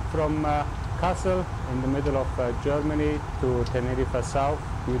flying from Kassel in the middle of Germany to Tenerife South,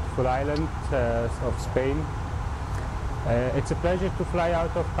 beautiful island of Spain. It's a pleasure to fly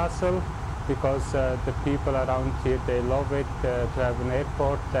out of Kassel because the people around here, they love it to have an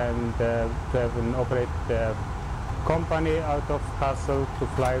airport and to have an operate company out of Kassel to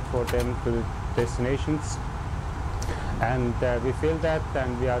fly for them to the destinations. And we feel that,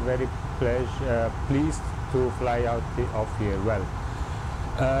 and we are very pleased to fly out of here well.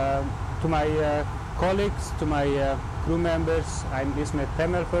 To my colleagues, to my crew members, I'm Ismet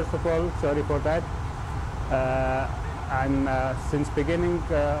Temel first of all, sorry for that. I'm since beginning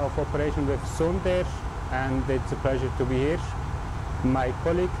of operation with Sundair, and it's a pleasure to be here. My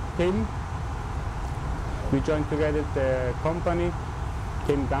colleague Tim, we joined together the company,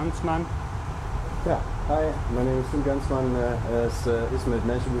 Tim Gansman. Yeah, hi, my name is Tim Gansman, as Ismet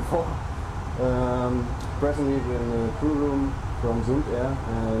mentioned before. Presently we're in the crew room from Sundair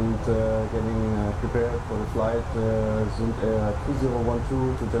and getting prepared for the flight Sundair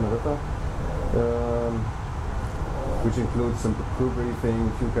 2012 to Tenerife. Which includes some crew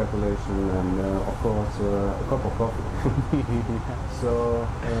briefing, fuel calculation, and of course a cup of coffee. So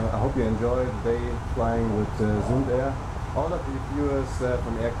I hope you enjoy the day flying with Sundair. All of the viewers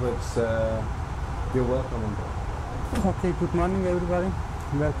from Airclips, you're welcome on board. Okay, good morning everybody.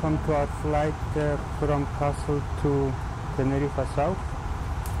 Welcome to our flight from Kassel to Tenerife South.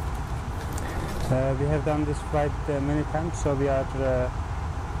 We have done this flight many times, so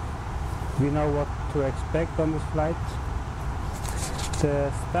we know what to expect on this flight.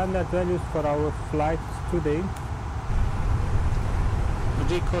 The standard values for our flight today.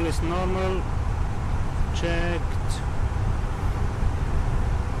 Recall is normal, checked.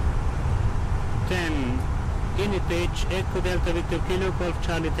 10. Init H, Echo Delta Victor Kilo, Golf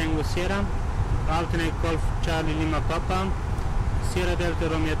Charlie Tango Sierra, alternate Golf Charlie Lima Papa, Sierra Delta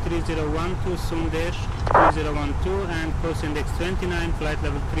Romeo 3012, Sundair 3012, and course index 29, flight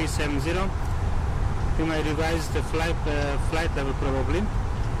level 370. You may revise the flight level probably.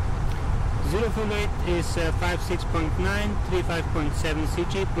 Zero fuel weight is 56.9, 35.7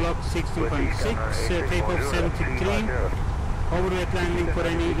 CG, block 16.6, takeoff 73. Overweight landing for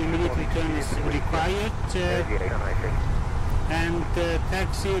any immediate return is required. And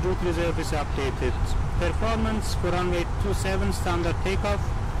taxi route reserve is updated. Performance for runway 27 standard takeoff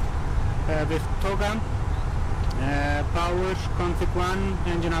with Toga. Power config 1,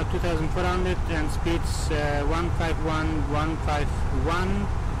 engine out 2400 and speeds 151, 151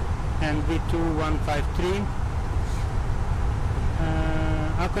 and V2 153.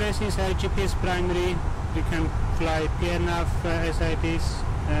 accuracies are GPS primary. You can fly PNAV SIDs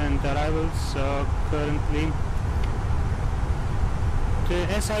and arrivals currently.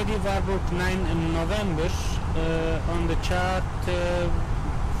 The SID Warburg 9 in November on the chart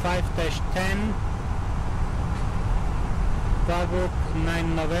 5-10. Warburg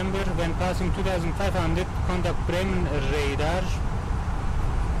 9 November when passing 2500 contact Bremen radar,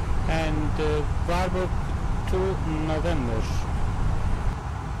 and Warburg 2 November.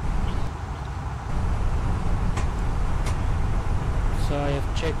 So I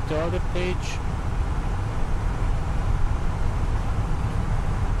have checked the other page.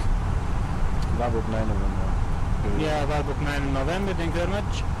 Warburg 9 November. Yeah, Warburg 9 November, thank you very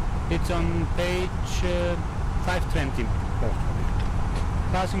much. It's on page 520.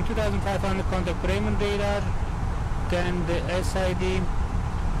 Passing 2500 contact Bremen radar, then the SID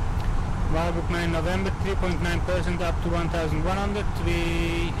Warburg 9 November 3.9% up to 1100.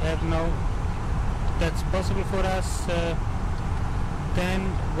 We have no, that's possible for us. Then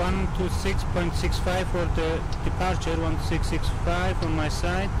 126.65 for the departure, 12665 on my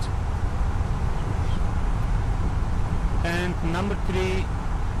side. And number 3,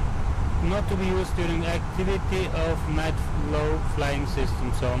 not to be used during activity of night low flying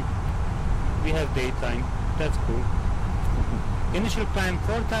system, so we have daytime, that's cool. Initial climb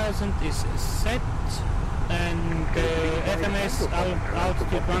 4000 is set, and FMS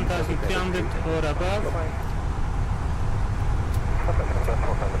altitude 1300 or above.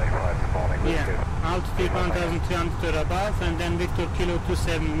 Yeah, altitude 1300 or above, and then Victor Kilo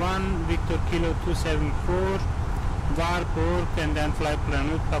 271, Victor Kilo 274, Warburg, and then fly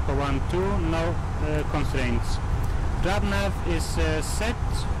plan Papa 12, no constraints. Grab nav is set.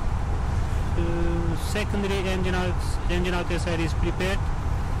 Secondary engine out SID is prepared.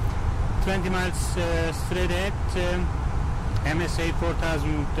 20 miles straight ahead. MSA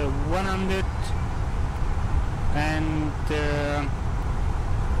 4100, and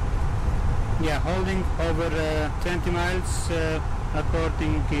yeah, holding over 20 miles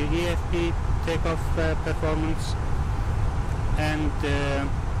according to EFP takeoff performance. And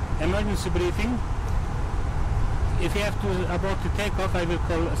emergency briefing. If you have to abort the takeoff, I will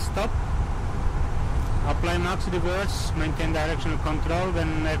call a stop. Apply max reverse, maintain directional control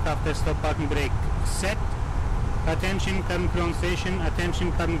when aircraft has stop parking brake set. Attention cabin crew on station,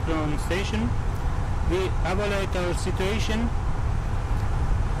 attention cabin crew on station. We evaluate our situation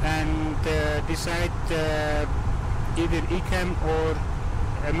and decide either ECAM or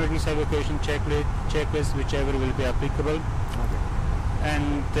emergency evacuation checklist, whichever will be applicable. Okay.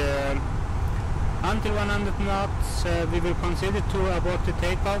 And until 100 knots we will consider to abort the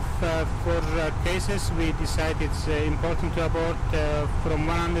takeoff. For cases we decide it's important to abort from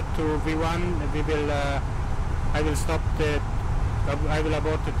 100 to V1, we will I will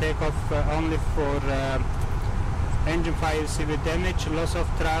abort the takeoff only for engine fire, severe damage, loss of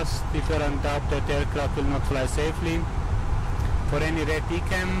thrust, if you are in doubt that the aircraft will not fly safely, for any red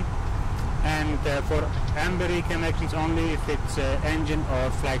ECAM, and for amber ECAM actions only if it's engine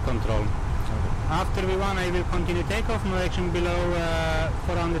or flight control. After V1 I will continue takeoff, no action below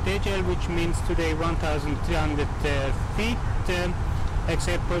 400 AGL, which means today 1300 feet,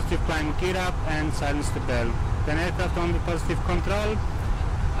 except positive climb gear up and silence the bell. Then aircraft on the positive control,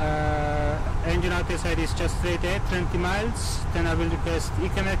 engine out SID is just straight ahead, 20 miles, then I will request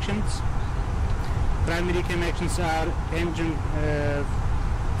ECAM actions. Primary ECAM actions are engine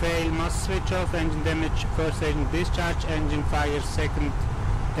fail must switch off, engine damage first engine discharge, engine fire second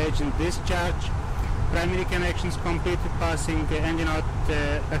engine discharge. Primary ECAM actions completed passing engine out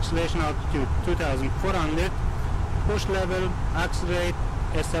acceleration altitude 2400, push level, accelerate,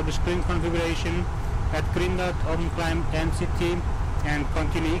 establish green configuration, at green dot open climb MCT, and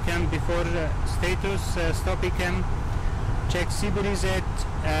continue ECAM. Before status stop ECAM, check CB reset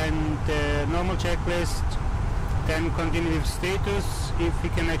and normal checklist, then continue with status. If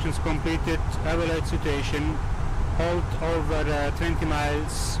ECAM actions completed, evaluate situation, hold over 20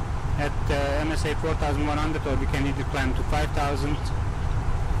 miles at MSA 4100, or we can either climb to 5000.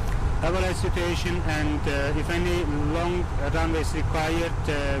 Evaluate situation, and if any long runway is required,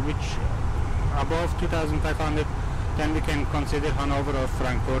 which above 2500, then we can consider Hanover or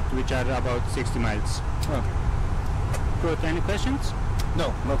Frankfurt, which are about 60 miles. Okay. Good. Any questions?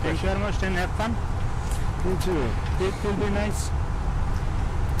 No, no questions. Thank you very much, then have fun. You too. It will be nice.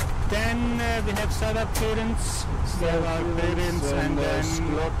 Then we have startup clearance, and then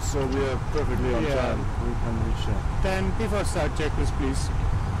slot, so we are perfectly on time. We can reach there. Then before start checklist, please.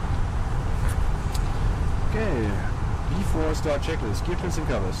 Okay, before start checklist, gear trims and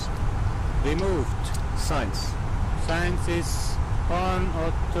covers. Removed. Signs. Signs is On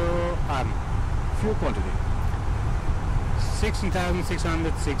auto arm. Fuel quantity.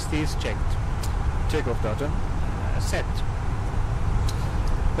 16,660 is checked. Takeoff data. Set.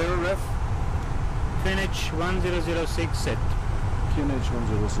 Barrel ref. QNH 1006 set. QNH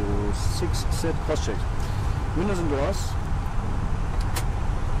 1006 set. Cross checked. Windows and doors.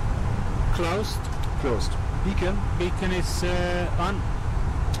 Closed. Closed. Beacon. Beacon is on.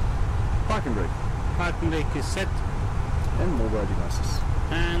 Parking brake. Parking brake is set. And mobile devices.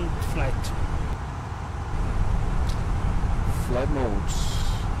 And flight. Flight mode.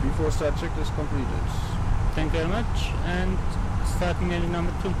 Before start checklist completed. Thank you very much. And starting engine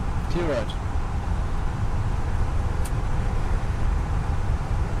number 2. Clear right.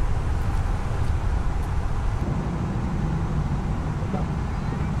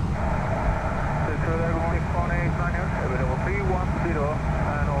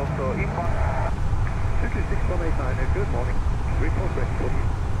 and also inbound. 6189, good morning. Report ready for you.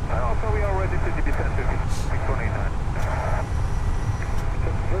 And also we are ready to descend to 6189.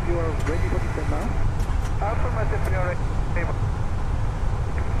 When you are ready for descent now? Affirmative, we are ready.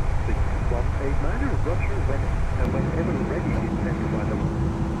 6189, Roger, whenever ready, descend to my level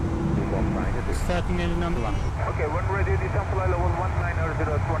 190. Starting engine number 1. Okay, when ready, descend flight level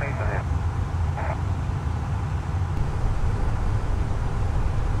 190.189.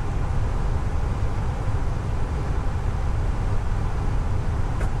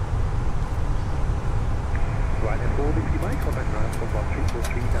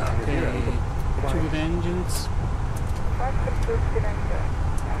 To the engines.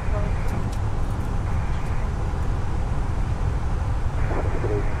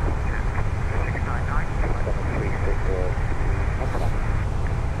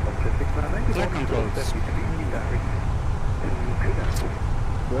 Flight controls.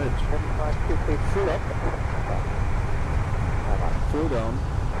 Right. Full up. Full down.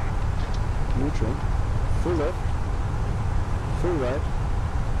 Neutral. Full left. Full right.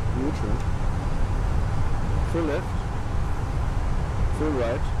 Neutral. Full left. Full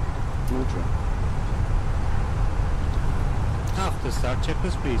right. Neutral. After start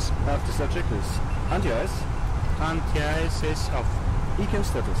checklist, please. After start checklist. Anti-ice. Anti-ice is off. Ecam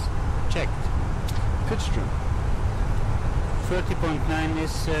status. Checked. Pitch trim. 30.9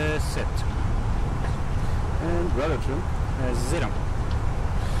 is set. And rudder trim. 0.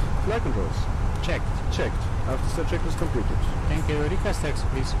 Flight controls. Checked. Checked. After start checklist completed. Thank you. Request taxi,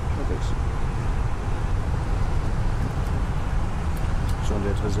 please. Okay. John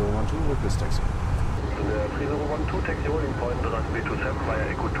Deere 3012, request taxi. The 3012 taxi holding point, runway 27 via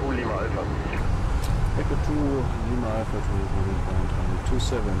Echo 2 Lima Alpha. Echo 2 Lima Alpha to holding point, runway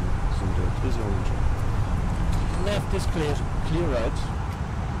 27, John Deere 3012. Left is clear. Clear right.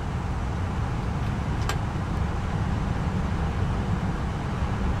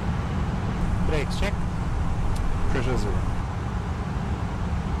 Brakes check. Pressure 0.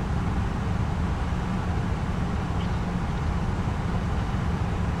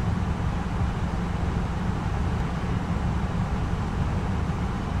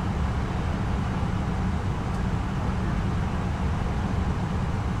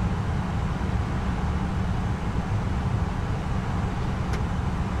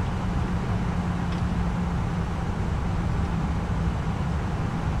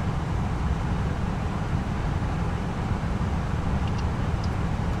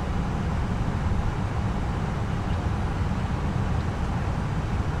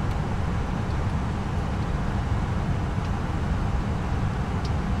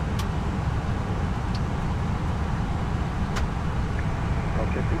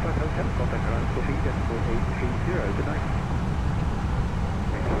 Contact ground for feed and for 830 tonight.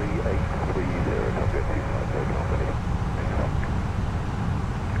 3830, subject 25 company.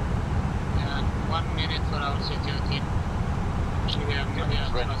 1 minute for our security. We have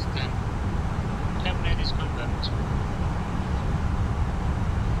plus 10. Terminate is confirmed.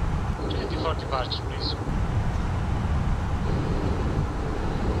 24 departure, please.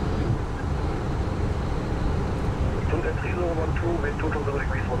 At 3012, wind 2000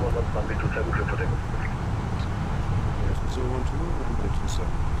 degrees, 11 runway 27, clear for takeoff. 3012, runway 27,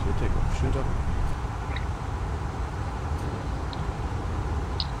 clear takeoff. Schönen Tag.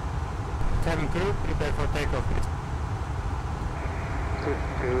 Cabin crew, prepare for takeoff. Okay,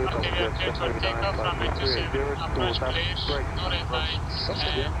 we are clear for takeoff, runway 27, approach clear, no red lights,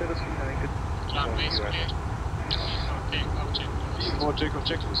 and runway is clear. Takeoff checklist. For takeoff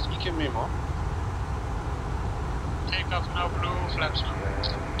checklist, Ecam memo. Takeoff now blue, flaps now.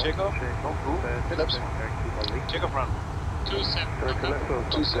 Takeoff, no blue, flaps. Takeoff run. 27,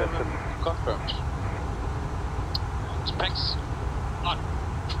 27, confirmed. Specs.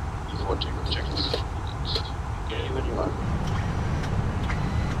 Check this out. Okay, when you are.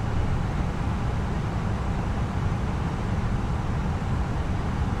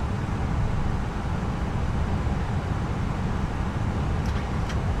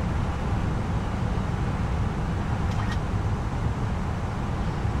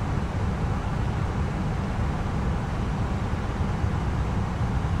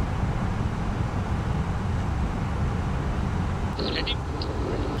 Ready?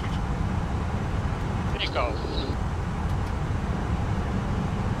 Take off.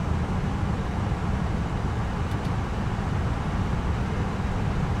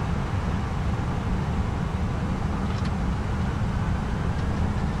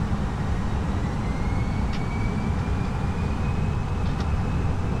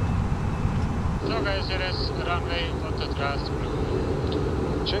 So guys, here is runway on the thrust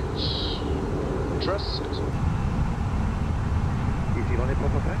blue. Check. Trust. Easy on a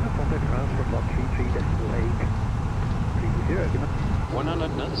proper backup on the ground for block 33.8. 30,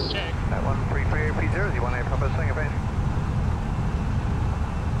 100 knots. Check. That 133.0, you want a proper swing of it?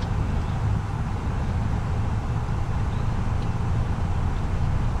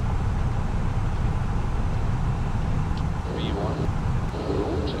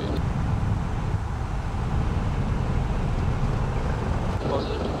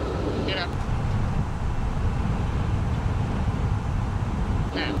 Get up.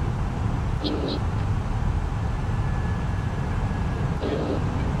 And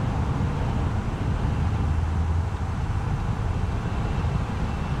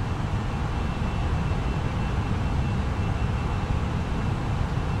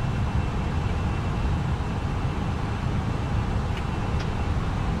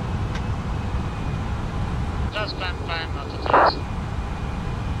just climb not to thrust.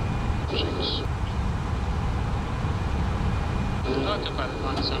 Checks. Autopilot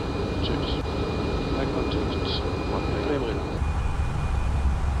on some. Checks. I contacted. Flame radar.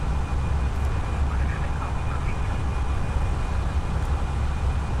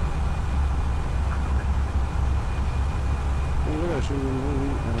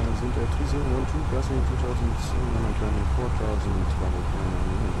 Sind der 3012 Crossing 2720 4,200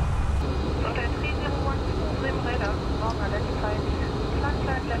 Und der 3012 Rim Radar, Norm identified,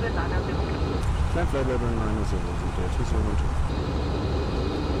 Flight Level 90. Flight Level 90 sind der 3012.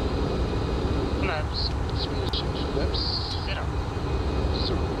 Flaps. Flaps. 0.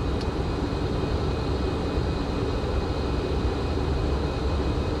 0.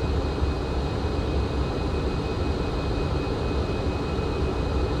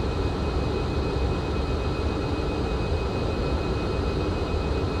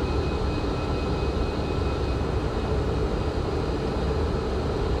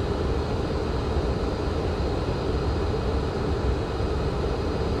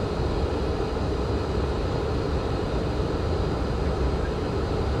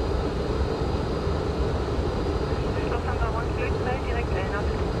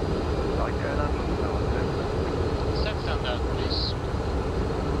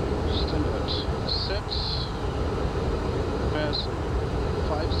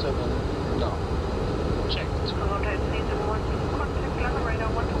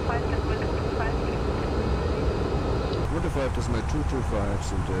 Das ist mein 225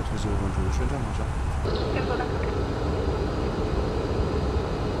 sind der 3012. Schön, Mascha.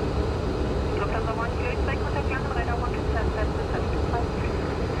 Lufthansa 1 contact London Radar 127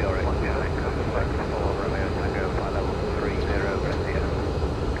 You're in, yeah, Romeo Tango, flight level 30, Brescia.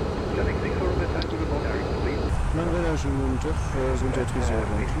 Jetting 6 orbit, tango to Bulgaria, please. Mein Radar, schönen guten Tag, sind der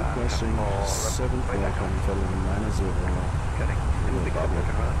 3012, Crossing 7 Follow 90. Jetting 6 orbit,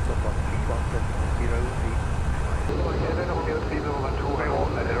 ground, stop block 3170.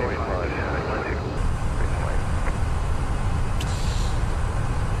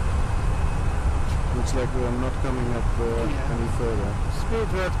 Looks like we are not coming up any further. Speed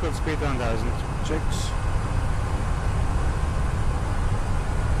vertical speed 1000. Checks.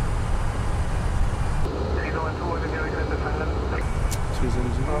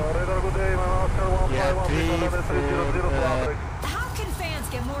 How can fans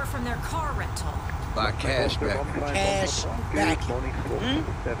get more from their car rental? By cash back. Cash back.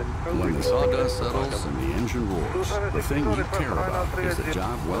 When the sawdust settles and the engine roars, the thing you care about is the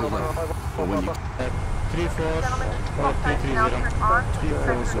job well done. But when you... 3012,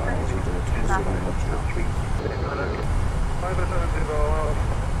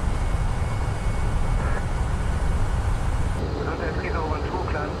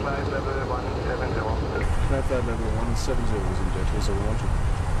 climb flight level 170. Flight level 170 sind der 3012.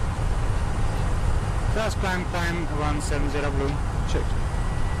 Just climb 170 blue. Checked.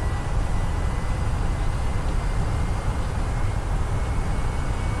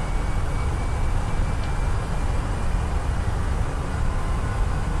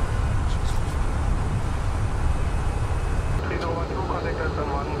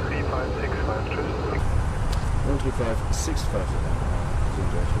 3565.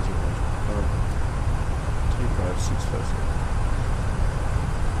 3565.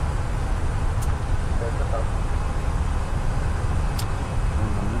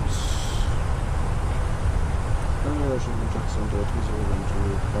 Elevation Jackson 212,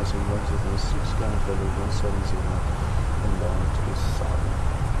 passing 106, ground level 170, inbound is south.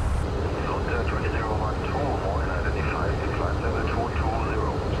 Zone 2012, more identified, flight level 220.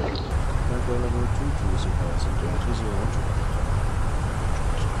 Flight level 220,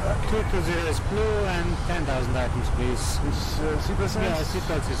 220 is blue and 10,000 items, please. Is seatbelt sense? Yeah,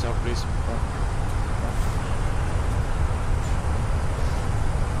 seatbelt is off, please.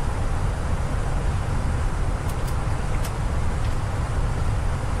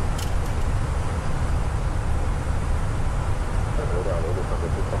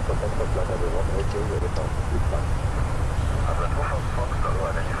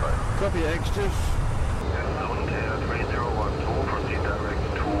 Copy, active. Zone 3012, proceed direct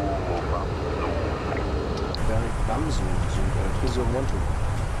to Bamsu. Direct Bamsu, 3012.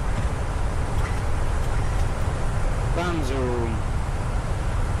 Bamsu.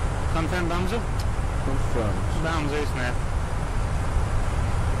 Confirm Bamsu? Confirmed. Bamsu is net.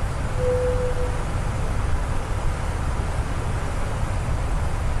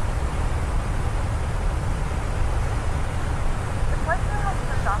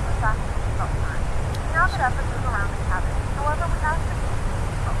 Now that effort move around the cabin. However, we ask that you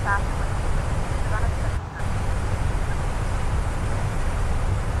keep faster when you is unexpected.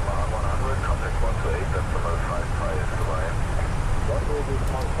 100, contact 128, decimal 55 to Ryan. 128,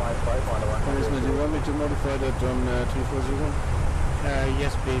 55, Congressman, do you want me to modify that on 240?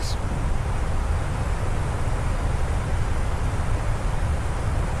 Yes, please.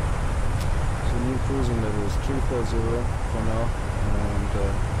 So new cruising level is 240 for now, and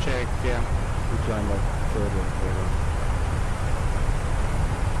check, yeah. We climb up further and further.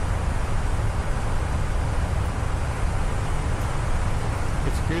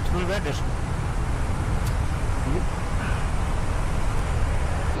 It's beautiful weather.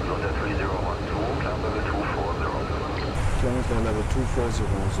 Zone 3012, climb level 240. Climb level 240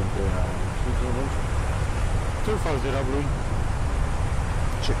 sind wir 240 blue.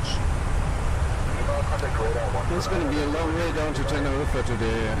 Check. It's going to be a long way down to Tenerife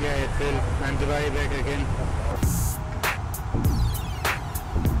today. Yeah, it will. And the way back again.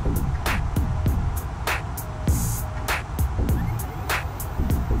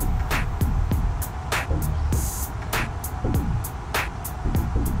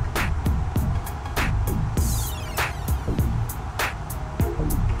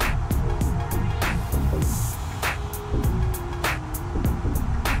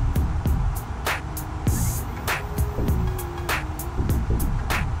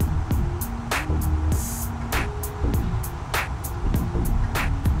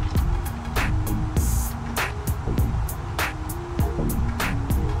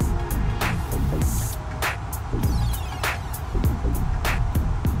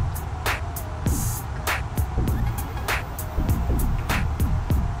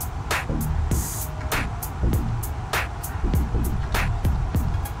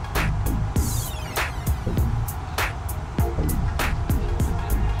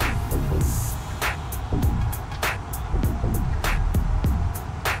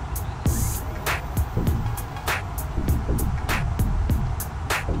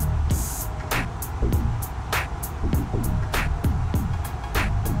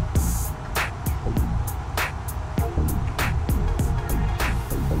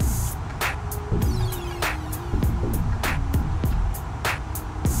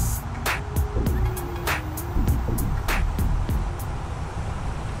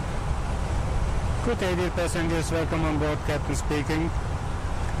 Good day, dear passengers, welcome on board, Captain speaking.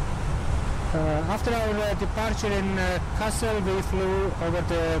 After our departure in Kassel, we flew over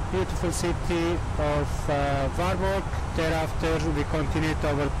the beautiful city of Warburg. Thereafter, we continued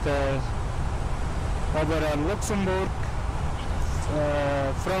over Luxembourg,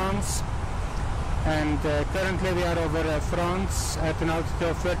 France, and currently we are over France at an altitude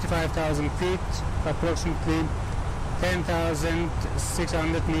of 35,000 feet, approximately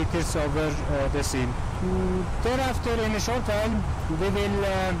 10,600 meters over the sea. Thereafter, in a short while, we will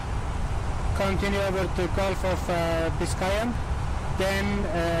continue over to Gulf of Biscay, then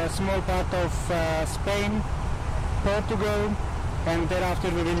a small part of Spain, Portugal, and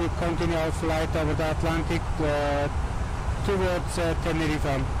thereafter we will continue our flight over the Atlantic towards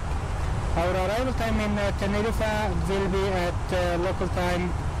Tenerife. Our arrival time in Tenerife will be at local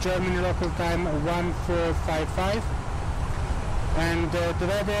time, Germany local time 1455. and the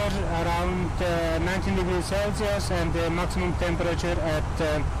weather around 19 degrees Celsius and the maximum temperature at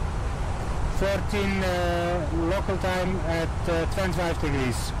 14 local time at 25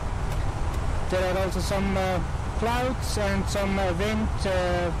 degrees. There are also some clouds and some wind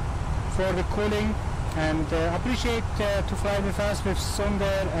for the cooling, and appreciate to fly with us with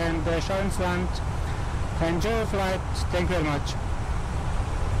Sunder and Schauinsland. Enjoy your flight. Thank you very much.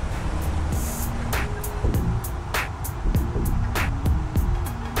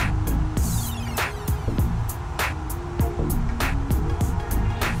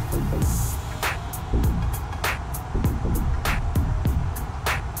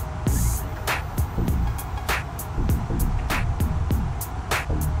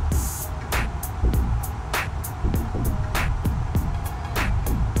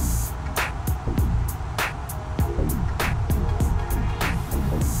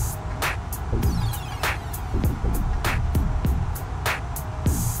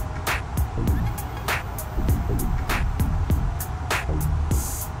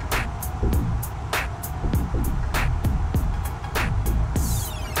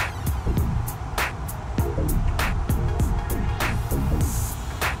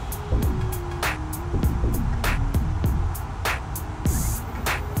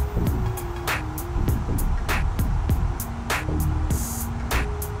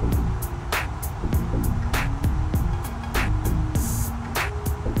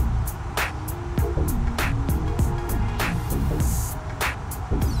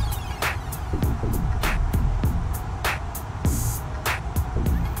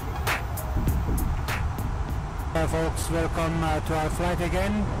 Folks, welcome to our flight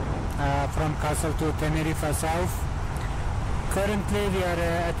again from Kassel to Tenerife South. Currently we are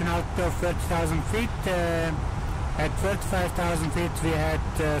at an altitude of 30,000 feet. At 35,000 feet we had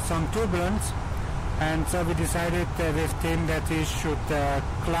some turbulence, and so we decided with Tim that we should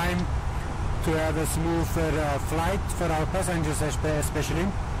climb to have a smoother flight for our passengers especially,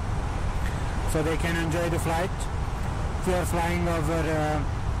 so they can enjoy the flight. We are flying over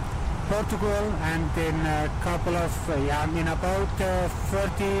Portugal, and in a couple of, in about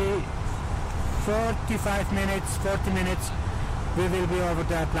 40 minutes, we will be over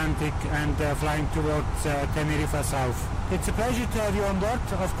the Atlantic and flying towards Tenerife South. It's a pleasure to have you on board,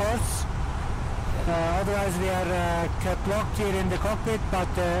 of course. Otherwise we are kept locked here in the cockpit, but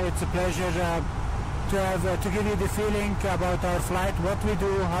it's a pleasure to give you the feeling about our flight, what we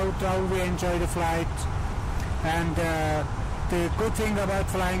do, how we enjoy the flight. And the good thing about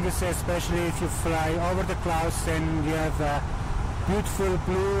flying is, especially if you fly over the clouds, then you have beautiful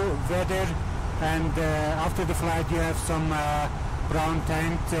blue weather, and after the flight you have some brown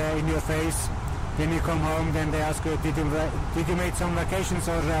tint in your face. When you come home, then they ask you, did you make some vacations,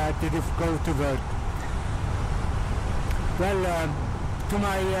 or did you go to work? Well, to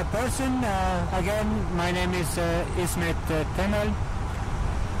my person, again, my name is Ismet Temel.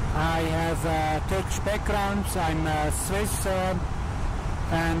 I have Turkish background. I'm Swiss,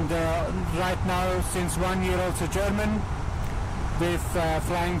 and right now since 1 year also German, with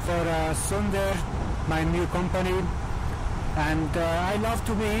flying for Sunder, my new company. And I love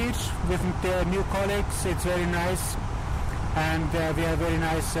to be here with the new colleagues. It's very nice, and we have very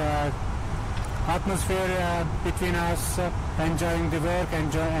nice atmosphere between us, enjoying the work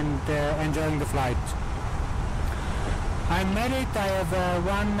and enjoying the flight. I'm married. I have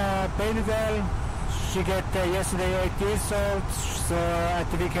one baby girl. She got yesterday 8 years old, so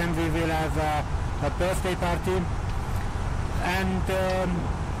at the weekend we will have a birthday party. And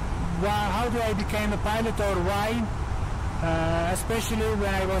how do I become a pilot, or why? Especially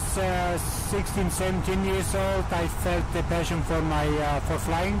when I was 16, 17 years old, I felt the passion for for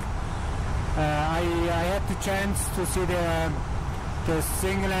flying. I had the chance to see the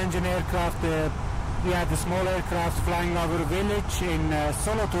single-engine aircraft, the small aircraft flying over a village in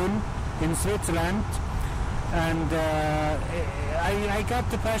Solothurn in Switzerland, and I got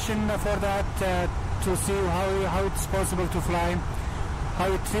the passion for that, to see how it's possible to fly,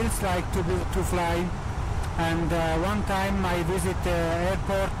 how it feels like to fly. And one time I visit the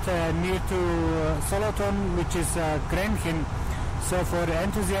airport near to Solothurn, which is Grenchen. So for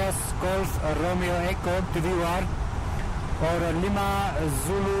enthusiasts, Golf Romeo Echo, the VR, or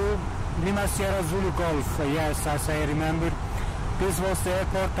Lima Sierra Zulu Golf. Yes, as I remember, this was the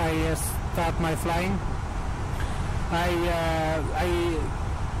airport I start my flying.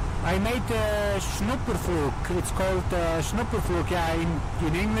 I made a Schnupperflug. It's called Schnupperflug, yeah,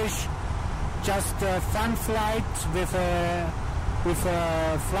 in English. Just a fun flight with a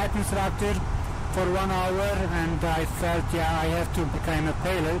flight instructor for 1 hour, and I felt, yeah, I have to become a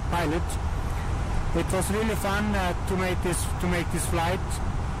pilot. It was really fun to make this flight.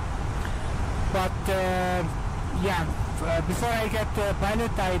 But yeah, before I get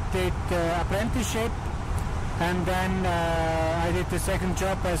pilot, I did apprenticeship, and then I did the second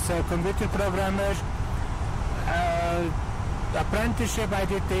job as a computer programmer. Apprenticeship, I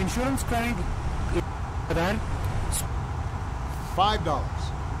did the insurance clearing. $5.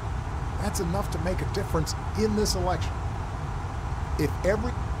 That's enough to make a difference in this election. If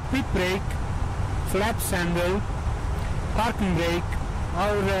every speed brake, flaps handle, parking brake,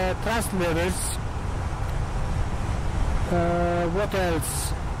 our thrust levers. What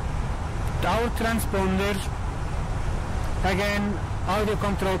else? Our transponder. Again, audio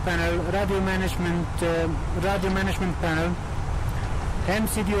control panel, radio management panel,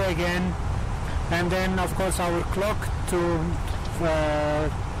 MCU again, and then of course our clock to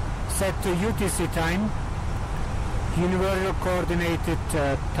set to UTC time, Universal Coordinated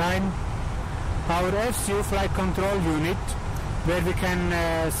Time, our FCU flight control unit, where we can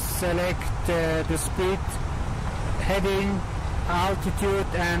select the speed, heading, altitude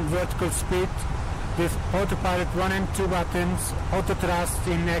and vertical speed with autopilot 1 and 2 buttons, auto thrust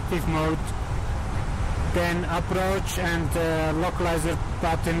in active mode, then approach and localizer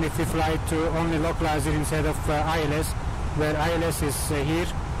button if we fly to only localizer instead of ILS, where ILS is here.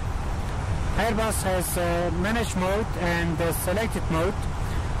 Airbus has managed mode and selected mode.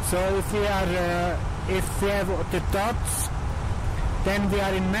 So if we have the dots, then we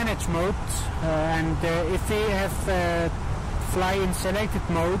are in managed mode, and if we have fly in selected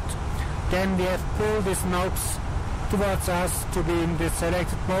mode, then we have pulled these knobs towards us to be in the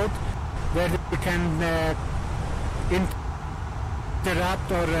selected mode, where we can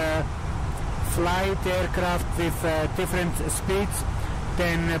interrupt or fly the aircraft with different speeds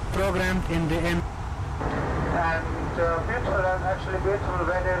than programmed in the end. And beautiful and actually beautiful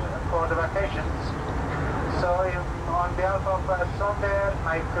weather for the vacations. So on behalf of Sonder,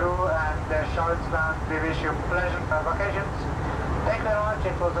 my crew and Charleston, we wish you pleasant vacations. Thank you very much,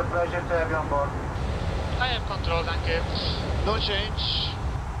 it was a pleasure to have you on board. I have control, thank you. No change.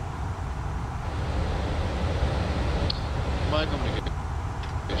 My communication.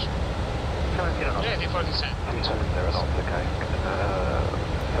 Ready for descent. Okay.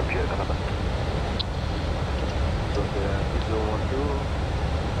 Computer number. So 012,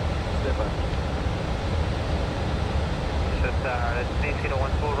 step up. Star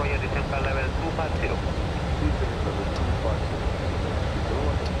 3012, Royal descent per level 250. Level 250.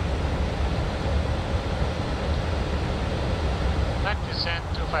 Back descent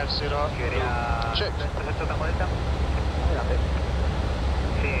 250. Check.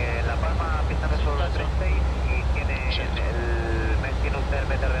 Sí, La Palma pisando sobre el 36 y tiene usted el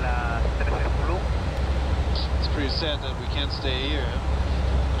meter de la 3 Blue. It's pretty sad that we can't stay here.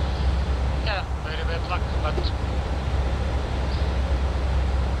 Yeah, very bad luck, but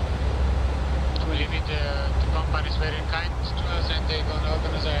I believe the company is very kind to us and they're going to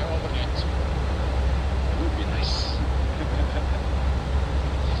organize an overnight. It would be nice.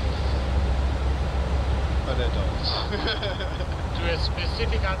 But I don't. To a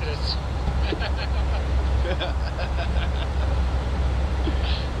specific address.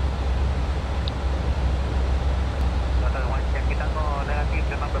 Total 1 check, quitando negative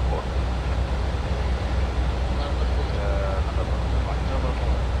to number 4. Number 4.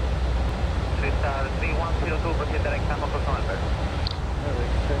 Star 3102, proceed direct time of November.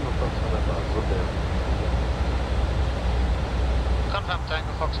 Confirm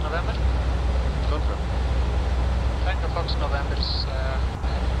Tango Fox November. Confirm. Tango Fox November's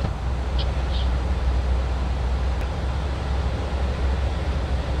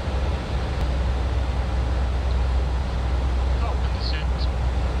open descent.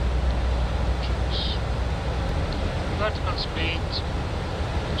 Choose. Vertical speed.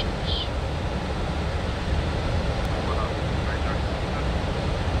 Choose.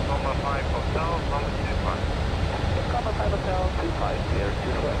 Number 5 hotel, number 25. Number 5 hotel, 25, clear to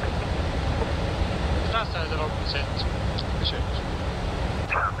the west. Transfer open descent. Change.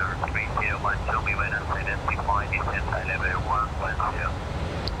 Thunder 301, show me when I'm identify descent high level 110.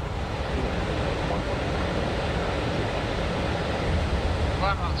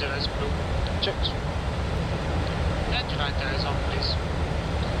 110 is blue. Checked. Engine anti-ice on, please.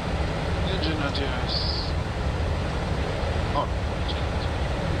 Engine anti-ice on. Checked.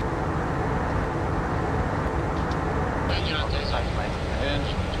 Engine anti-ice on.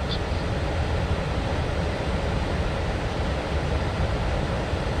 Engine anti-ice on.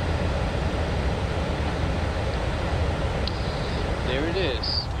 There it is.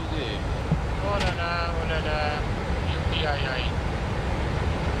 PD. Oh la la, UPII.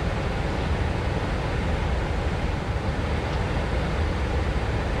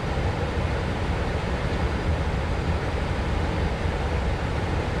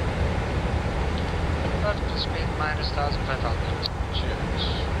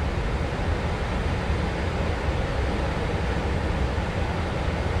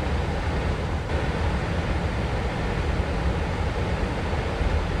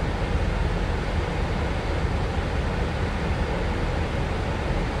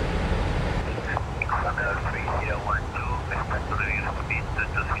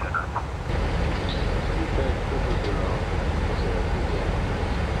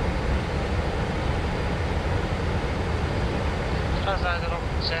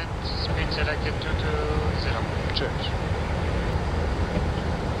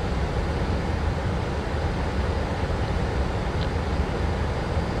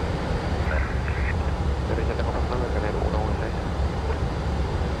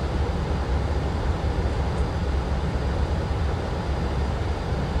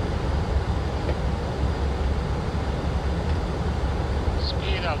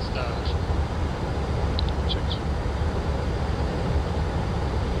 alls där. Check.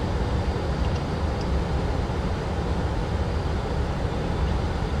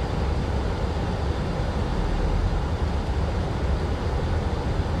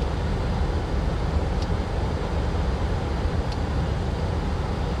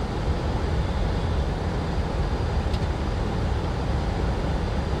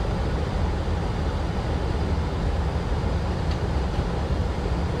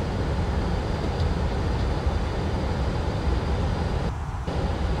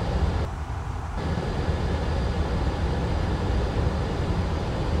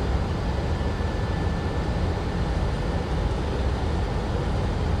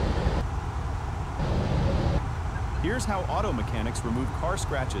 Here's how auto mechanics remove car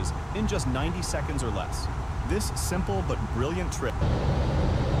scratches in just 90 seconds or less. This simple but brilliant trick.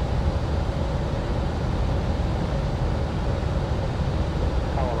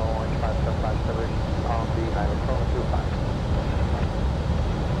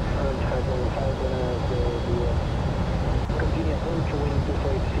 Continue approach wind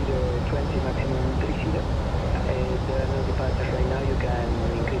 25-seater, 20 maximum 3-seater. There are no departures right now. You can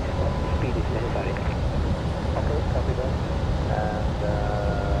increase speed if necessary. Okay, copy that. And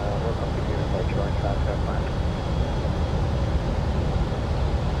we'll continue for joint transfer plan.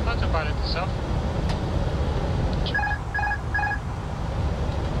 Autopilot itself.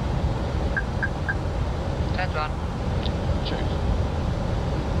 Can't run. Check.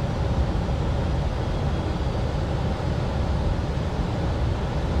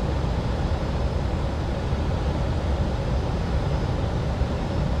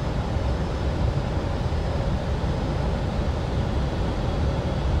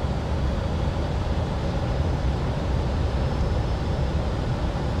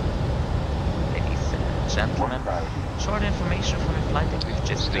 Gentlemen, short information from the flight that we've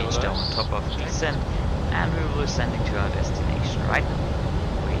just reached on top of VATSIM, and we will be sending to our destination right now.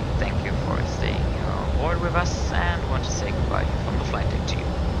 We thank you for staying on board with us and want to say goodbye from the flight deck to you.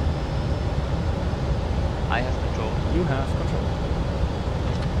 I have control. You have control.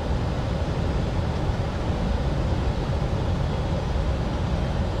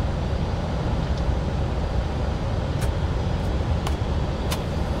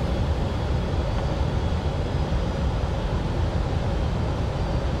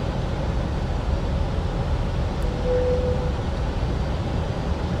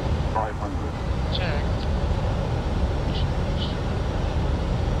 Checked.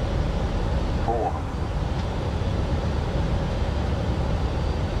 400.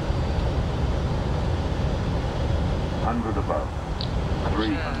 100 above.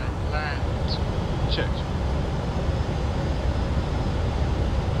 300. Land. Checked.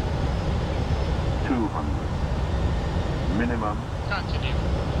 200. Minimum. Continue.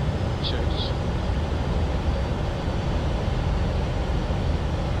 Checked.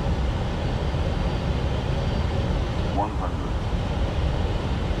 100.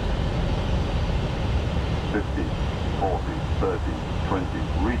 50, 40, 30, 20.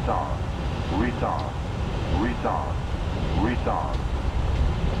 Retard. Retard. Retard. Retard.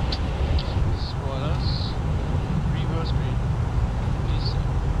 Spoilers. Reverse speed. Please.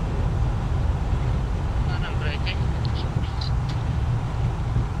 And I'm braking.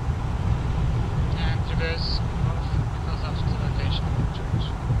 And reverse off because of the location.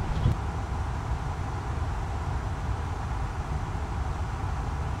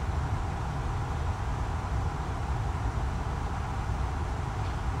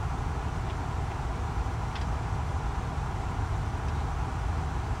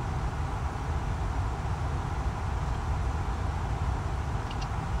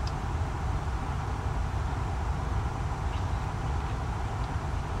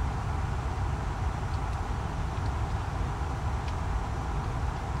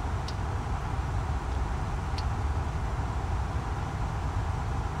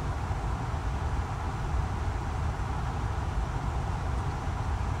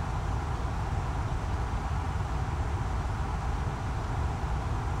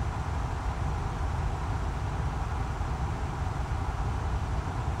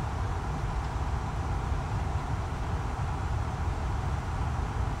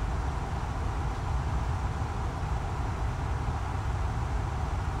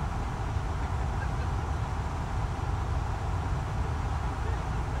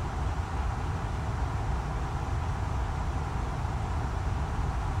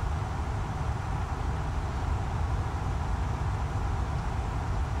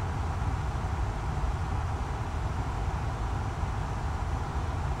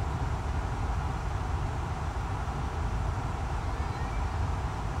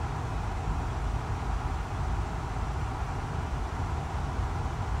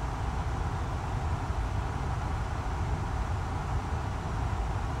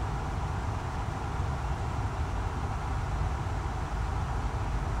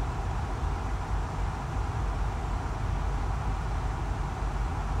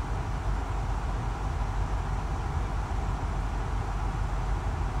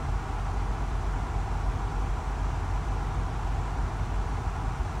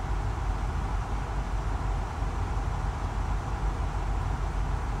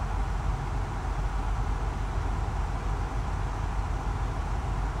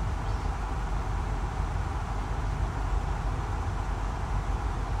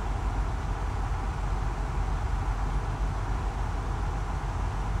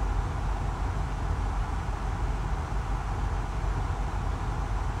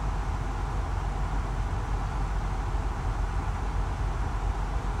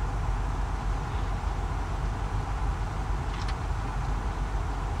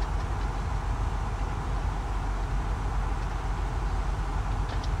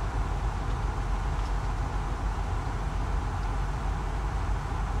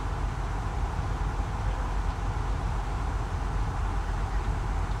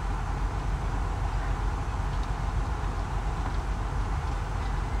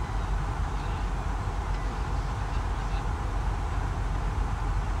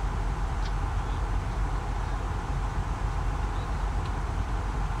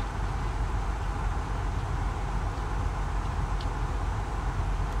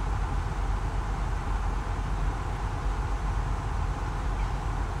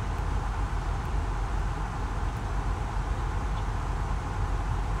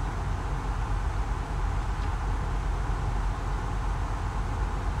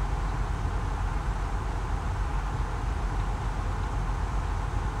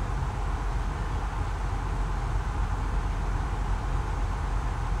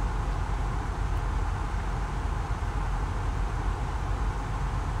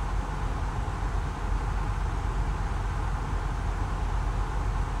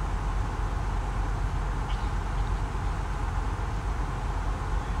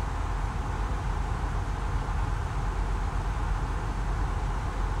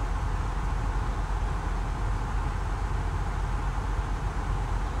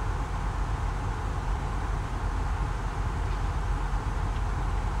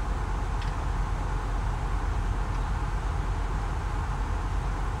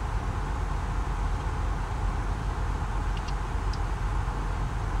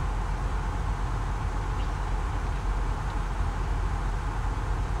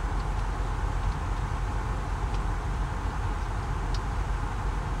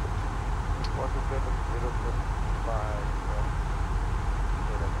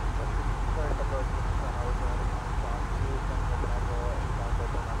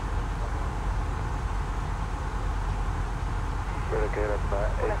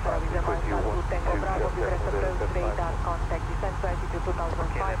 Tango Bravo, request approach radar, contact descent altitude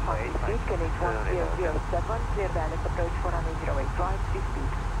 2005, speed, KLH 1007, clear direct approach 408 right, 3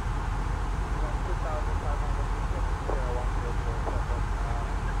 speed.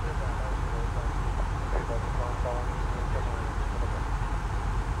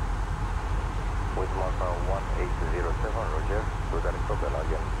 With Martha 1807, Roger, to direct Propeller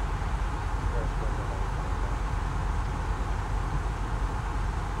again.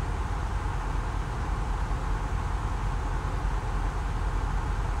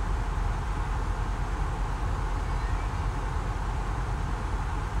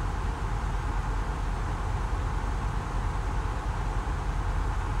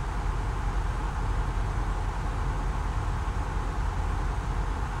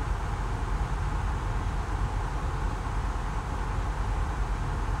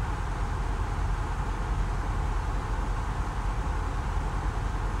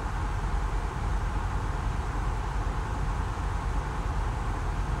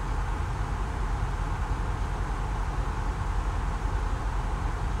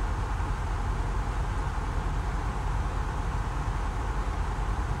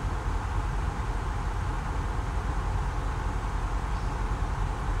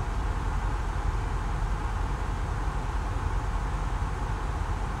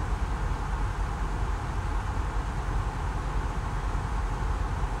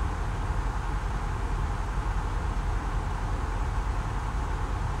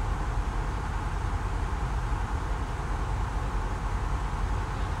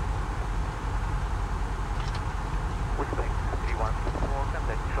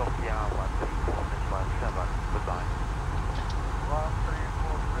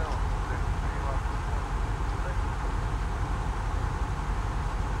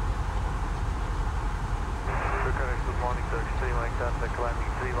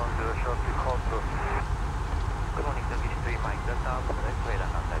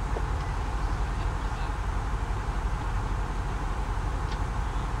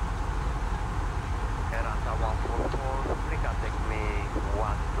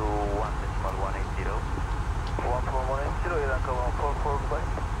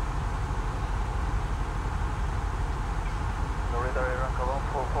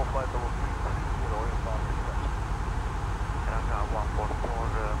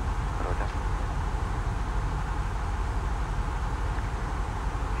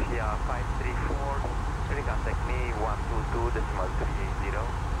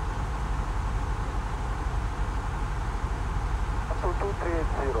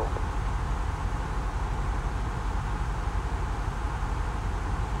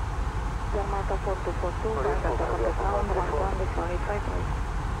 Yamaha 4242, right at the ground, 11.855.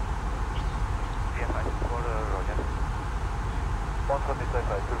 Yeah, 54, Roger. 125,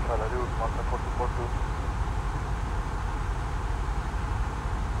 to Salaru, 14242.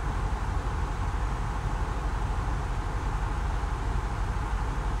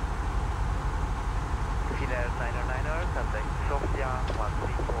 Finnair 909er, contact Sofia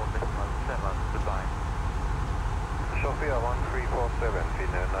 134.7, goodbye. Sofia 1347,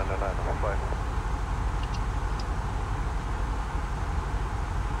 Finnair 909, 5.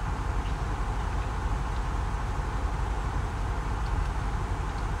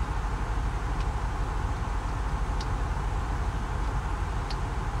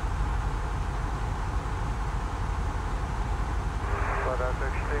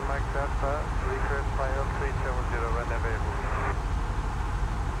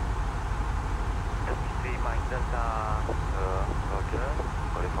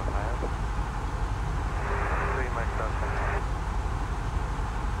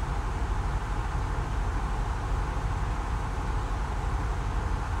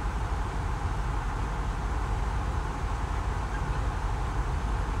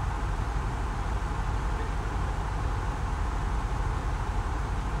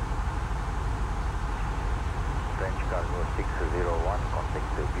 Cargo 601, contact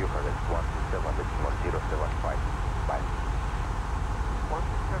Bucharest 127.075. Bye.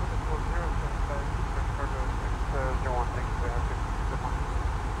 127.075, cargo 601, thanks for having me.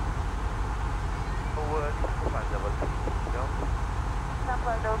 Over 5 level 3, no?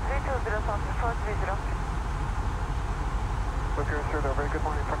 Sample level 320, something 430. Okay, sir, very good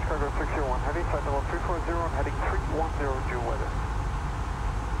morning, French cargo 601, heading flight level 340, I'm heading 310 due weather.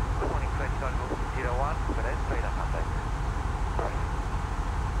 Good morning, French cargo 01, Bucharest, radar contact.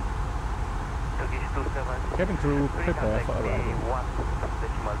 Cabin crew, prepare for arrival.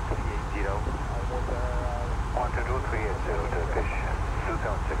 1.380. 122.380 Turkish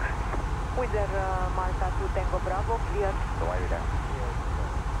 276. Wizard Malta 2 Tango Bravo, clear. So are you there?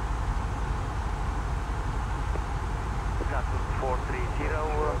 Status 430,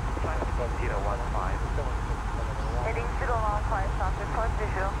 flight 015. Heading 015, traffic point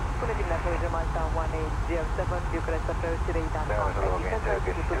visual. Punetic Wizard Malta 1807, Bucharest approach radar contact,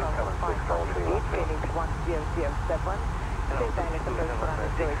 Turkish 2005, Phoenix 1007, State Island approach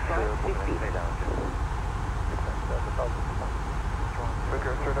runway 085, 3 feet.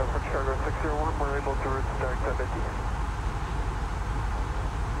 Vickers, straight up for Chicago 601, we're able to route start 70.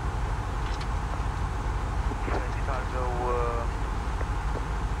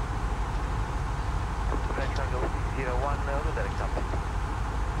 Chicago 601, direct company.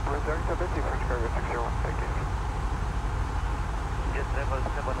 We're direct 70 for Chicago 601, thank you. Jet level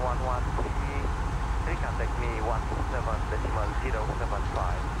 7113, contact me 17.075.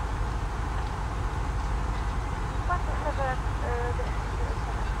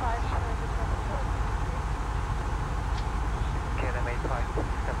 127.075, KLM 85,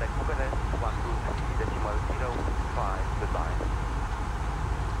 contact Bucharest 123.065, goodbye.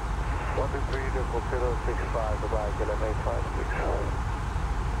 123.065, goodbye, KLM 85, please.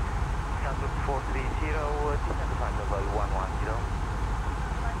 Status 430, descend to flight level 110.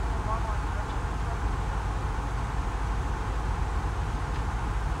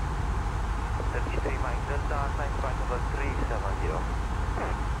 33 Mike Delta, climb flight level 370.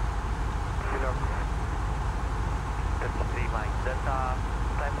 33 Mike Delta,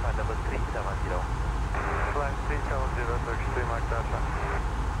 climb flight level 370. Flight 370, 33 Mike Delta.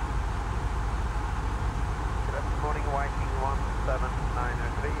 Good morning, Viking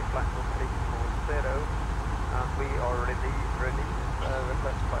 1793, flight 340, and we are ready,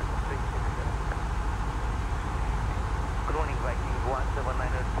 request flight 360. Good morning, Viking 1793,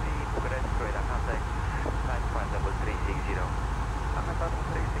 Bucharest, radar contact, climb flight level 360. Climb flight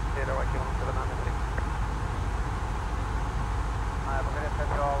 360, Viking 1793. Bucharest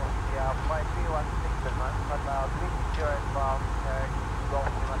Control, yeah, 5316, but 360 inbound, Golf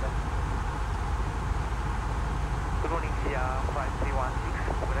Lima. Good morning, Sia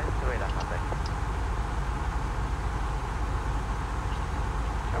 5316, Bucharest, radar contact.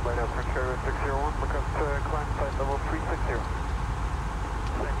 And right now, for Chicago 601, because climb flight level 360.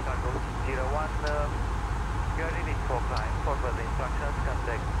 Flight Chicago 601, you are ready for climb. For further instructions,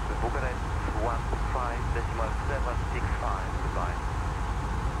 contact Bucharest 125.765, goodbye.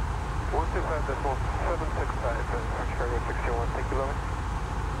 125.765 for Chicago 601, thank you, Louis.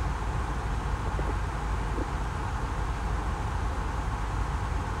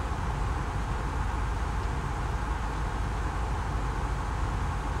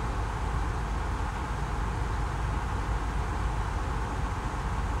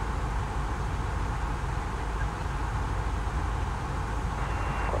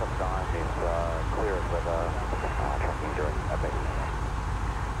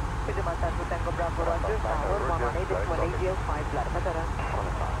 Tango Bravo, Roger, Tower 118.180, 5 Lara.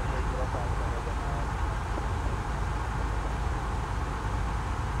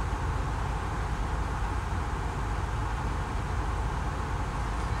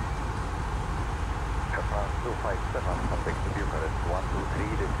 Prepar 257, contact to Bucharest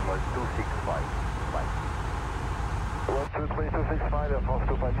 123.265, bye. 123.265, and false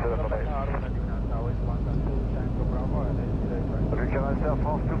 257, bye. Recognize that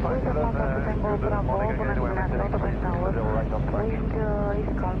false 257, good morning again, do I have anything still right on track?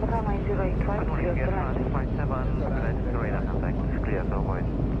 East Calmata 9085, clear to land. 57, Bucharest, radar contact, clear to avoid.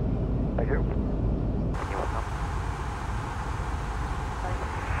 Thank you. You're welcome.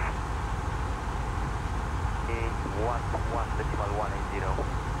 1.1.180.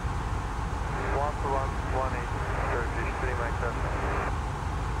 118, Turkish 3 Mike Delta.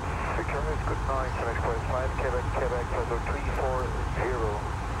 Victoria is good night, Select Point 5, Quebec, Plateau 340,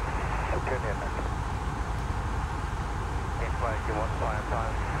 to Kenya. Flight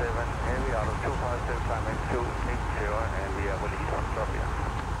 1557 heavy out of 257, climbing 280, and we are released from Serbia.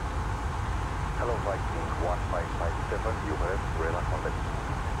 Hello, Viking 1557, Bucharest, radar contact.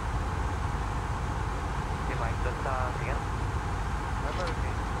 Okay, Mike Delta again.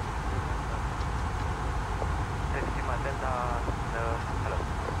 60 Mike Delta, hello.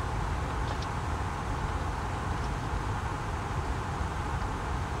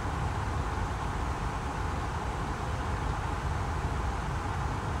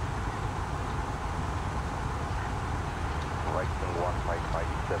 Viking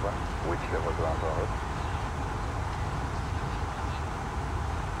 1557, which level ground route?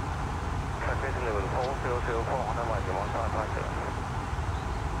 level 4004 on the Viking 1557.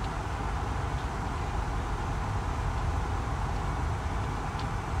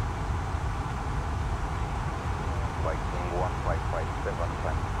 Viking 1557,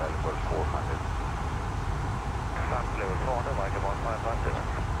 flight level 400. Flight level 4 on the Viking 1557.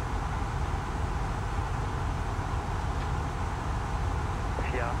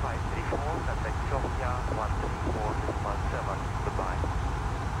 Sofia 534, contact Sofia 134.7, goodbye.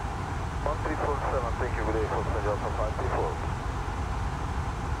 1347, thank you, good day, for San Jose 534.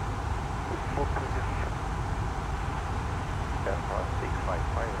 Aircraft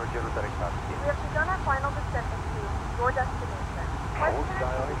 655, Roger, direct altitude. We have begun our final descent into your destination. Hold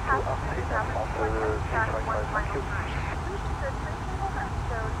dial to update after 655, thank you. Please ensure tray tables and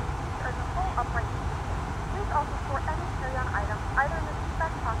stowed are in the full upright position. Please also store any carry-on items either in the seat back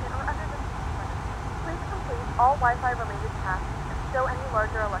pocket or under the seat cushion. Please complete all Wi-Fi related tasks and stow any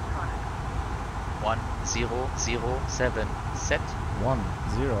larger electronics. 1007 set.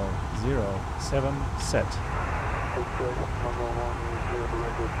 1007 set.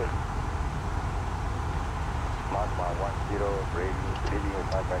 Magma 10, reading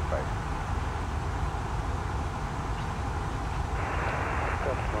 555.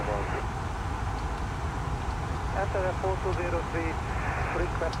 Enter 4203,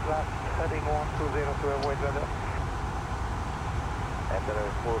 request last heading 120 to avoid weather. Enter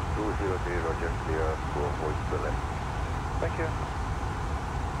 4203, Roger, clear to avoid the left. Thank you.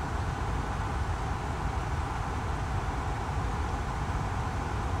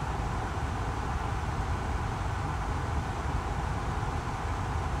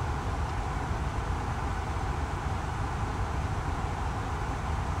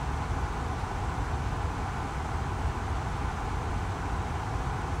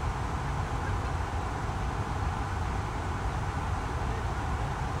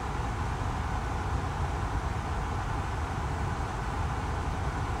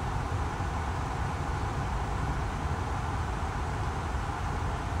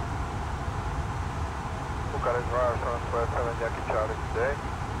 Bucharest Royal Transfer 7 Yankee Charlie today.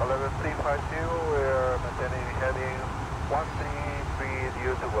 11350, we're maintaining heading 133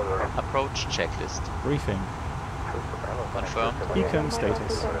 due to weather. Approach checklist. Briefing. Confirm. Beacon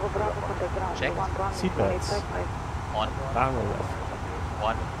status. Check. Seatbelts. On. Barrel left.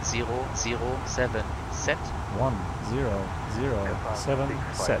 1007 set. 1007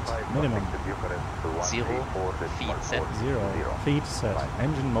 set. Minimum. 0 feet set. 0 feet set.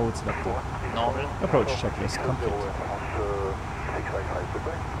 Engine mode selected. Normal. Approach checklist complete.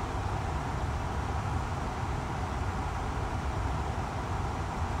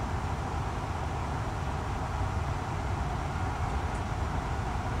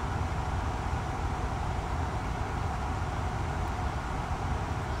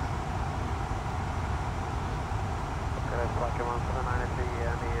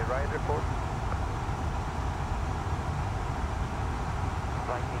 Any ride report?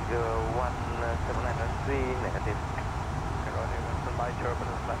 Viking 1793, negative. My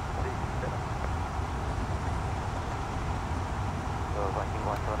turbulence left, So Viking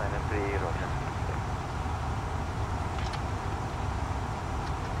 1793, Roger.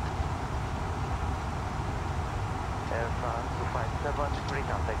 Air France 257,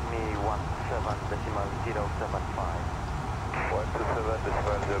 contact me 17.075.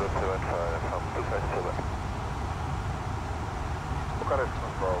 127.075 from 257. Bucharest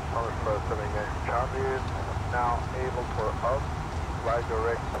Control, Transfer 7 Yankee Charlie is now able for us fly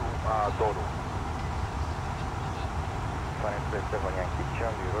direct to Dodo. Transfer 7 Yankee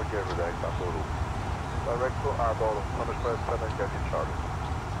Charlie, Roger, direct to Dodo. Direct to Dodo, Transfer 7 Yankee Charlie.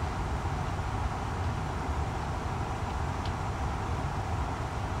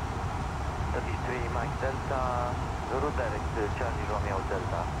 33 Mike Delta, route direct to Charlie Romeo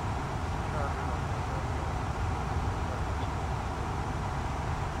Delta.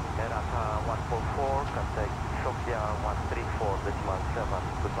 Erata 144, contact Sofia 134.7,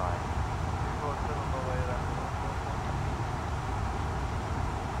 goodbye.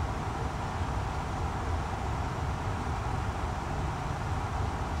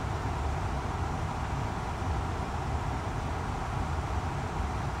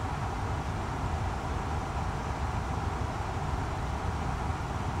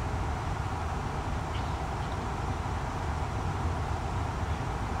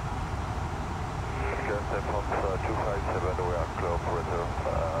 From 257, we are clear operator.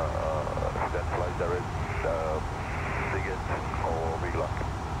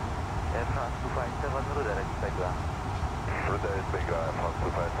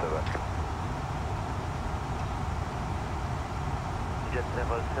 jet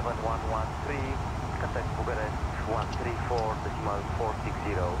level 7113, contact Bucharest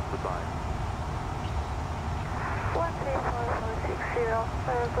 134.460, goodbye.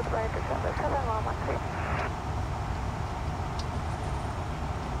 134.460, goodbye to December 7113.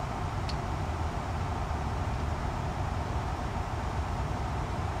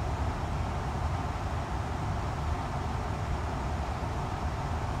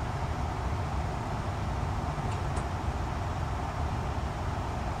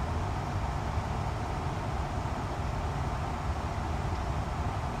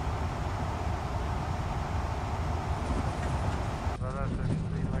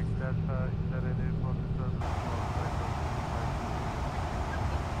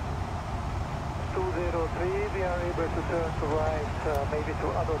 We are able to turn to right, maybe to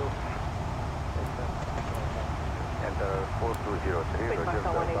other routes. Enter 4203, Roger.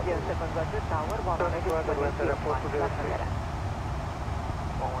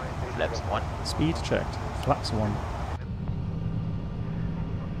 Flaps 1. Speed checked. Flaps 1.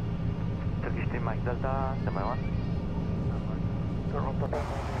 Turkish 3 Mike Delta, semi-1.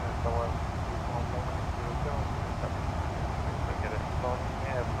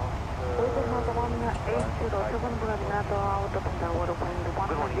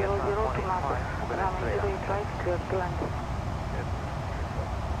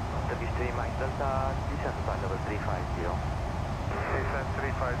 Turkish 3 Mike Delta, descent by level 350. Descent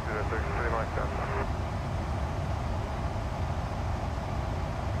 350, Turkish 3 Mike Delta.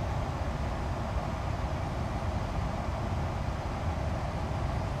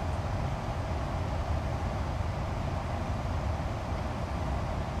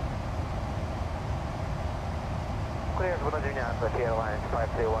 Clear to Budapest Airlines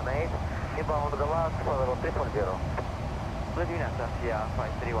 5318, inbound Galax for level 340. Budapest Asia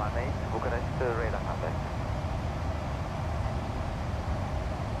 5318, Bucharest radar contact.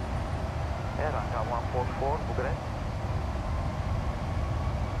 Air Anka 144, Bucharest.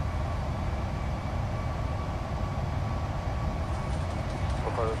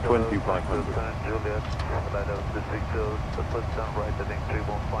 Lieutenant Juliet, Ladder District Field, the first turn right heading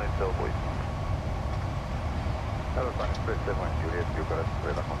 315 Delboy. Airline Express 7 Juliet, Bucharest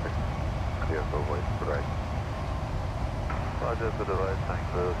radar contact. Clear Delboy to right. Roger, to the right, thanks.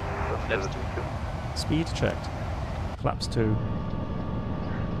 Flaps 2. Speed checked. Flaps 2.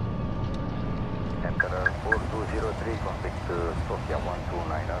 Anchor 4203, contact Sofia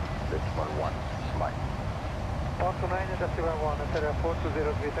 129er, decimal 1, smile. 129, decimal 1, Anchor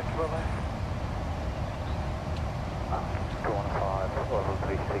 4203, thank you very much. 215, level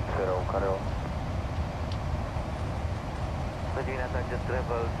 360, carry on. Medina just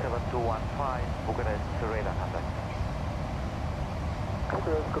level 7215, Bucharest radar contact.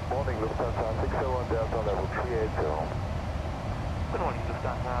 Bucharest, good morning, Lufthansa 601 Delta level 380. Good morning,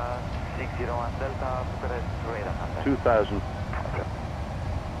 Lufthansa 601 Delta, Bucharest radar contact. 2000.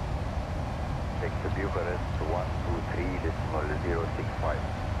 Take to Bucharest 123.065.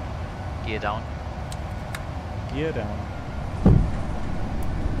 Gear down. Gear down.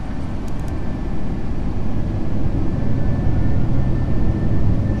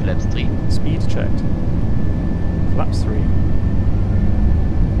 Flaps 3. Speed checked. Flaps 3.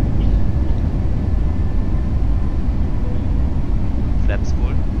 Flaps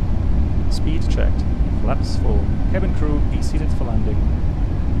full. Speed checked. Flaps full. Cabin crew, be seated for landing.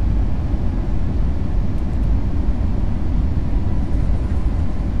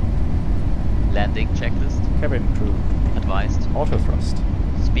 Landing checklist. Cabin crew. Advised. Auto thrust.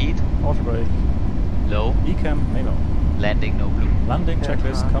 Speed. Auto brake. Low. Ecam, Memo. Landing no blue. Landing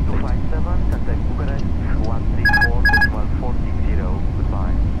checklist complete. 257, contact Bucharest 134.460,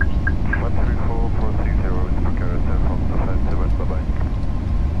 goodbye. 134.460 is Bucharest from the flight 7, bye-bye.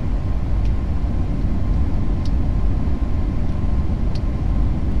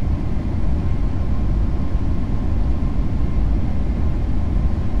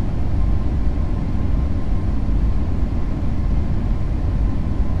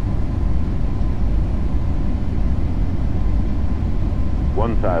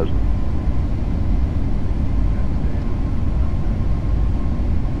 Good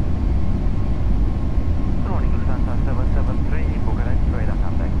morning, Lufthansa 773, Bucharest radar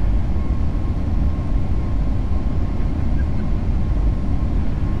contact.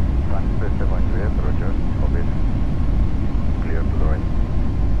 Express 7 Juliet, Roger, orbit. Clear to the right.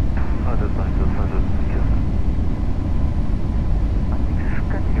 Roger, thanks, Roger, thank you.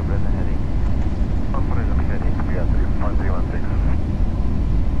 Continue present heading. Present heading, Beatrice 1316.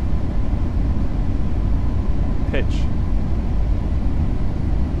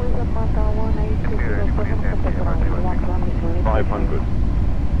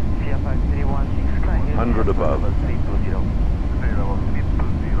 100 above.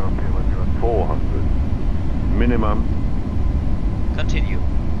 400. Minimum. Continue.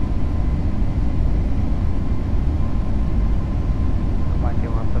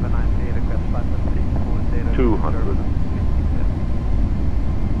 $200.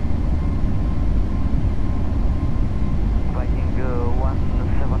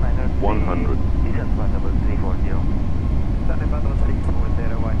 100.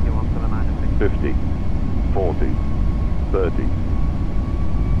 50. 40. 30.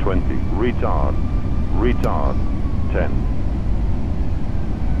 20. Retard. Retard. 10.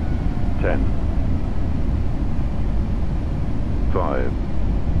 10. 5.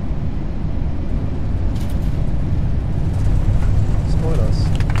 Spoilers.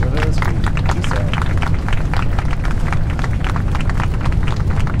 Reverse speed. Peace out.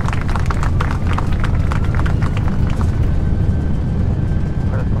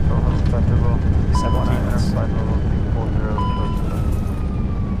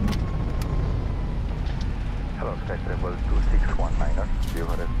 Hello, Sky Travel 2619er. You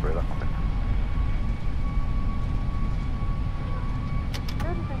have umbrella contact.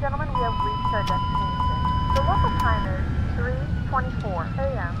 Ladies and gentlemen, we have reached our destination. The local time is 3:24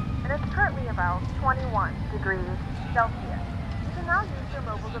 a.m. and it's currently about 21 degrees Celsius. You can now use your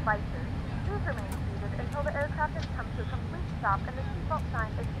mobile devices. Please remain seated until the aircraft has come to a complete stop and the seatbelt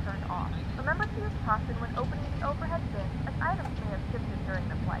sign is turned off. Remember to use caution when opening the overhead bin, as items may have shifted during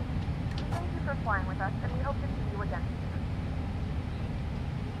the flight. We thank you for flying with us, and we hope to see you again soon.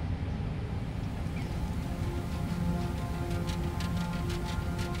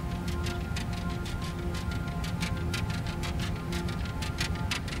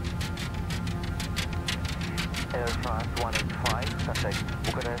 Air France 185, contact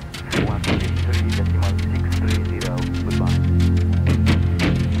Bucharest 133.630, goodbye.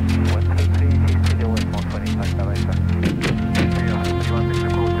 133.630, West 125, direction. Yeah, 31, Mr.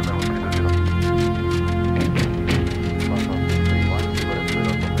 Cruise, level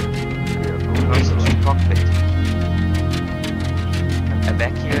 320. Person to cockpit.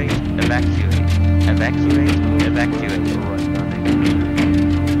 Evacuate, evacuate, evacuate, evacuate.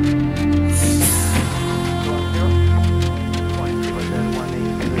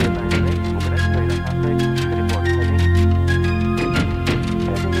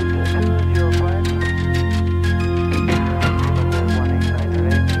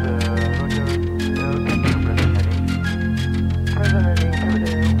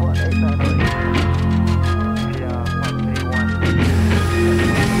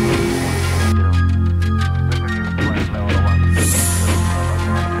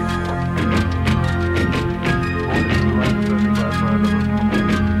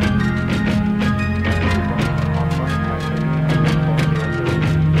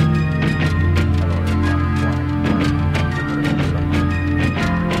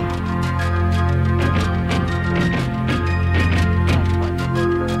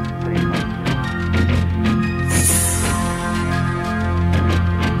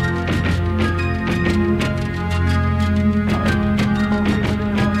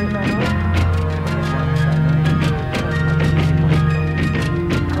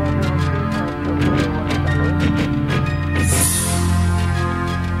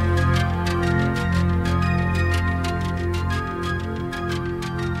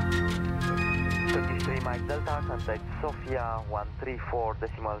 Delta, contact Sofia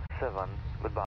 134.7, goodbye.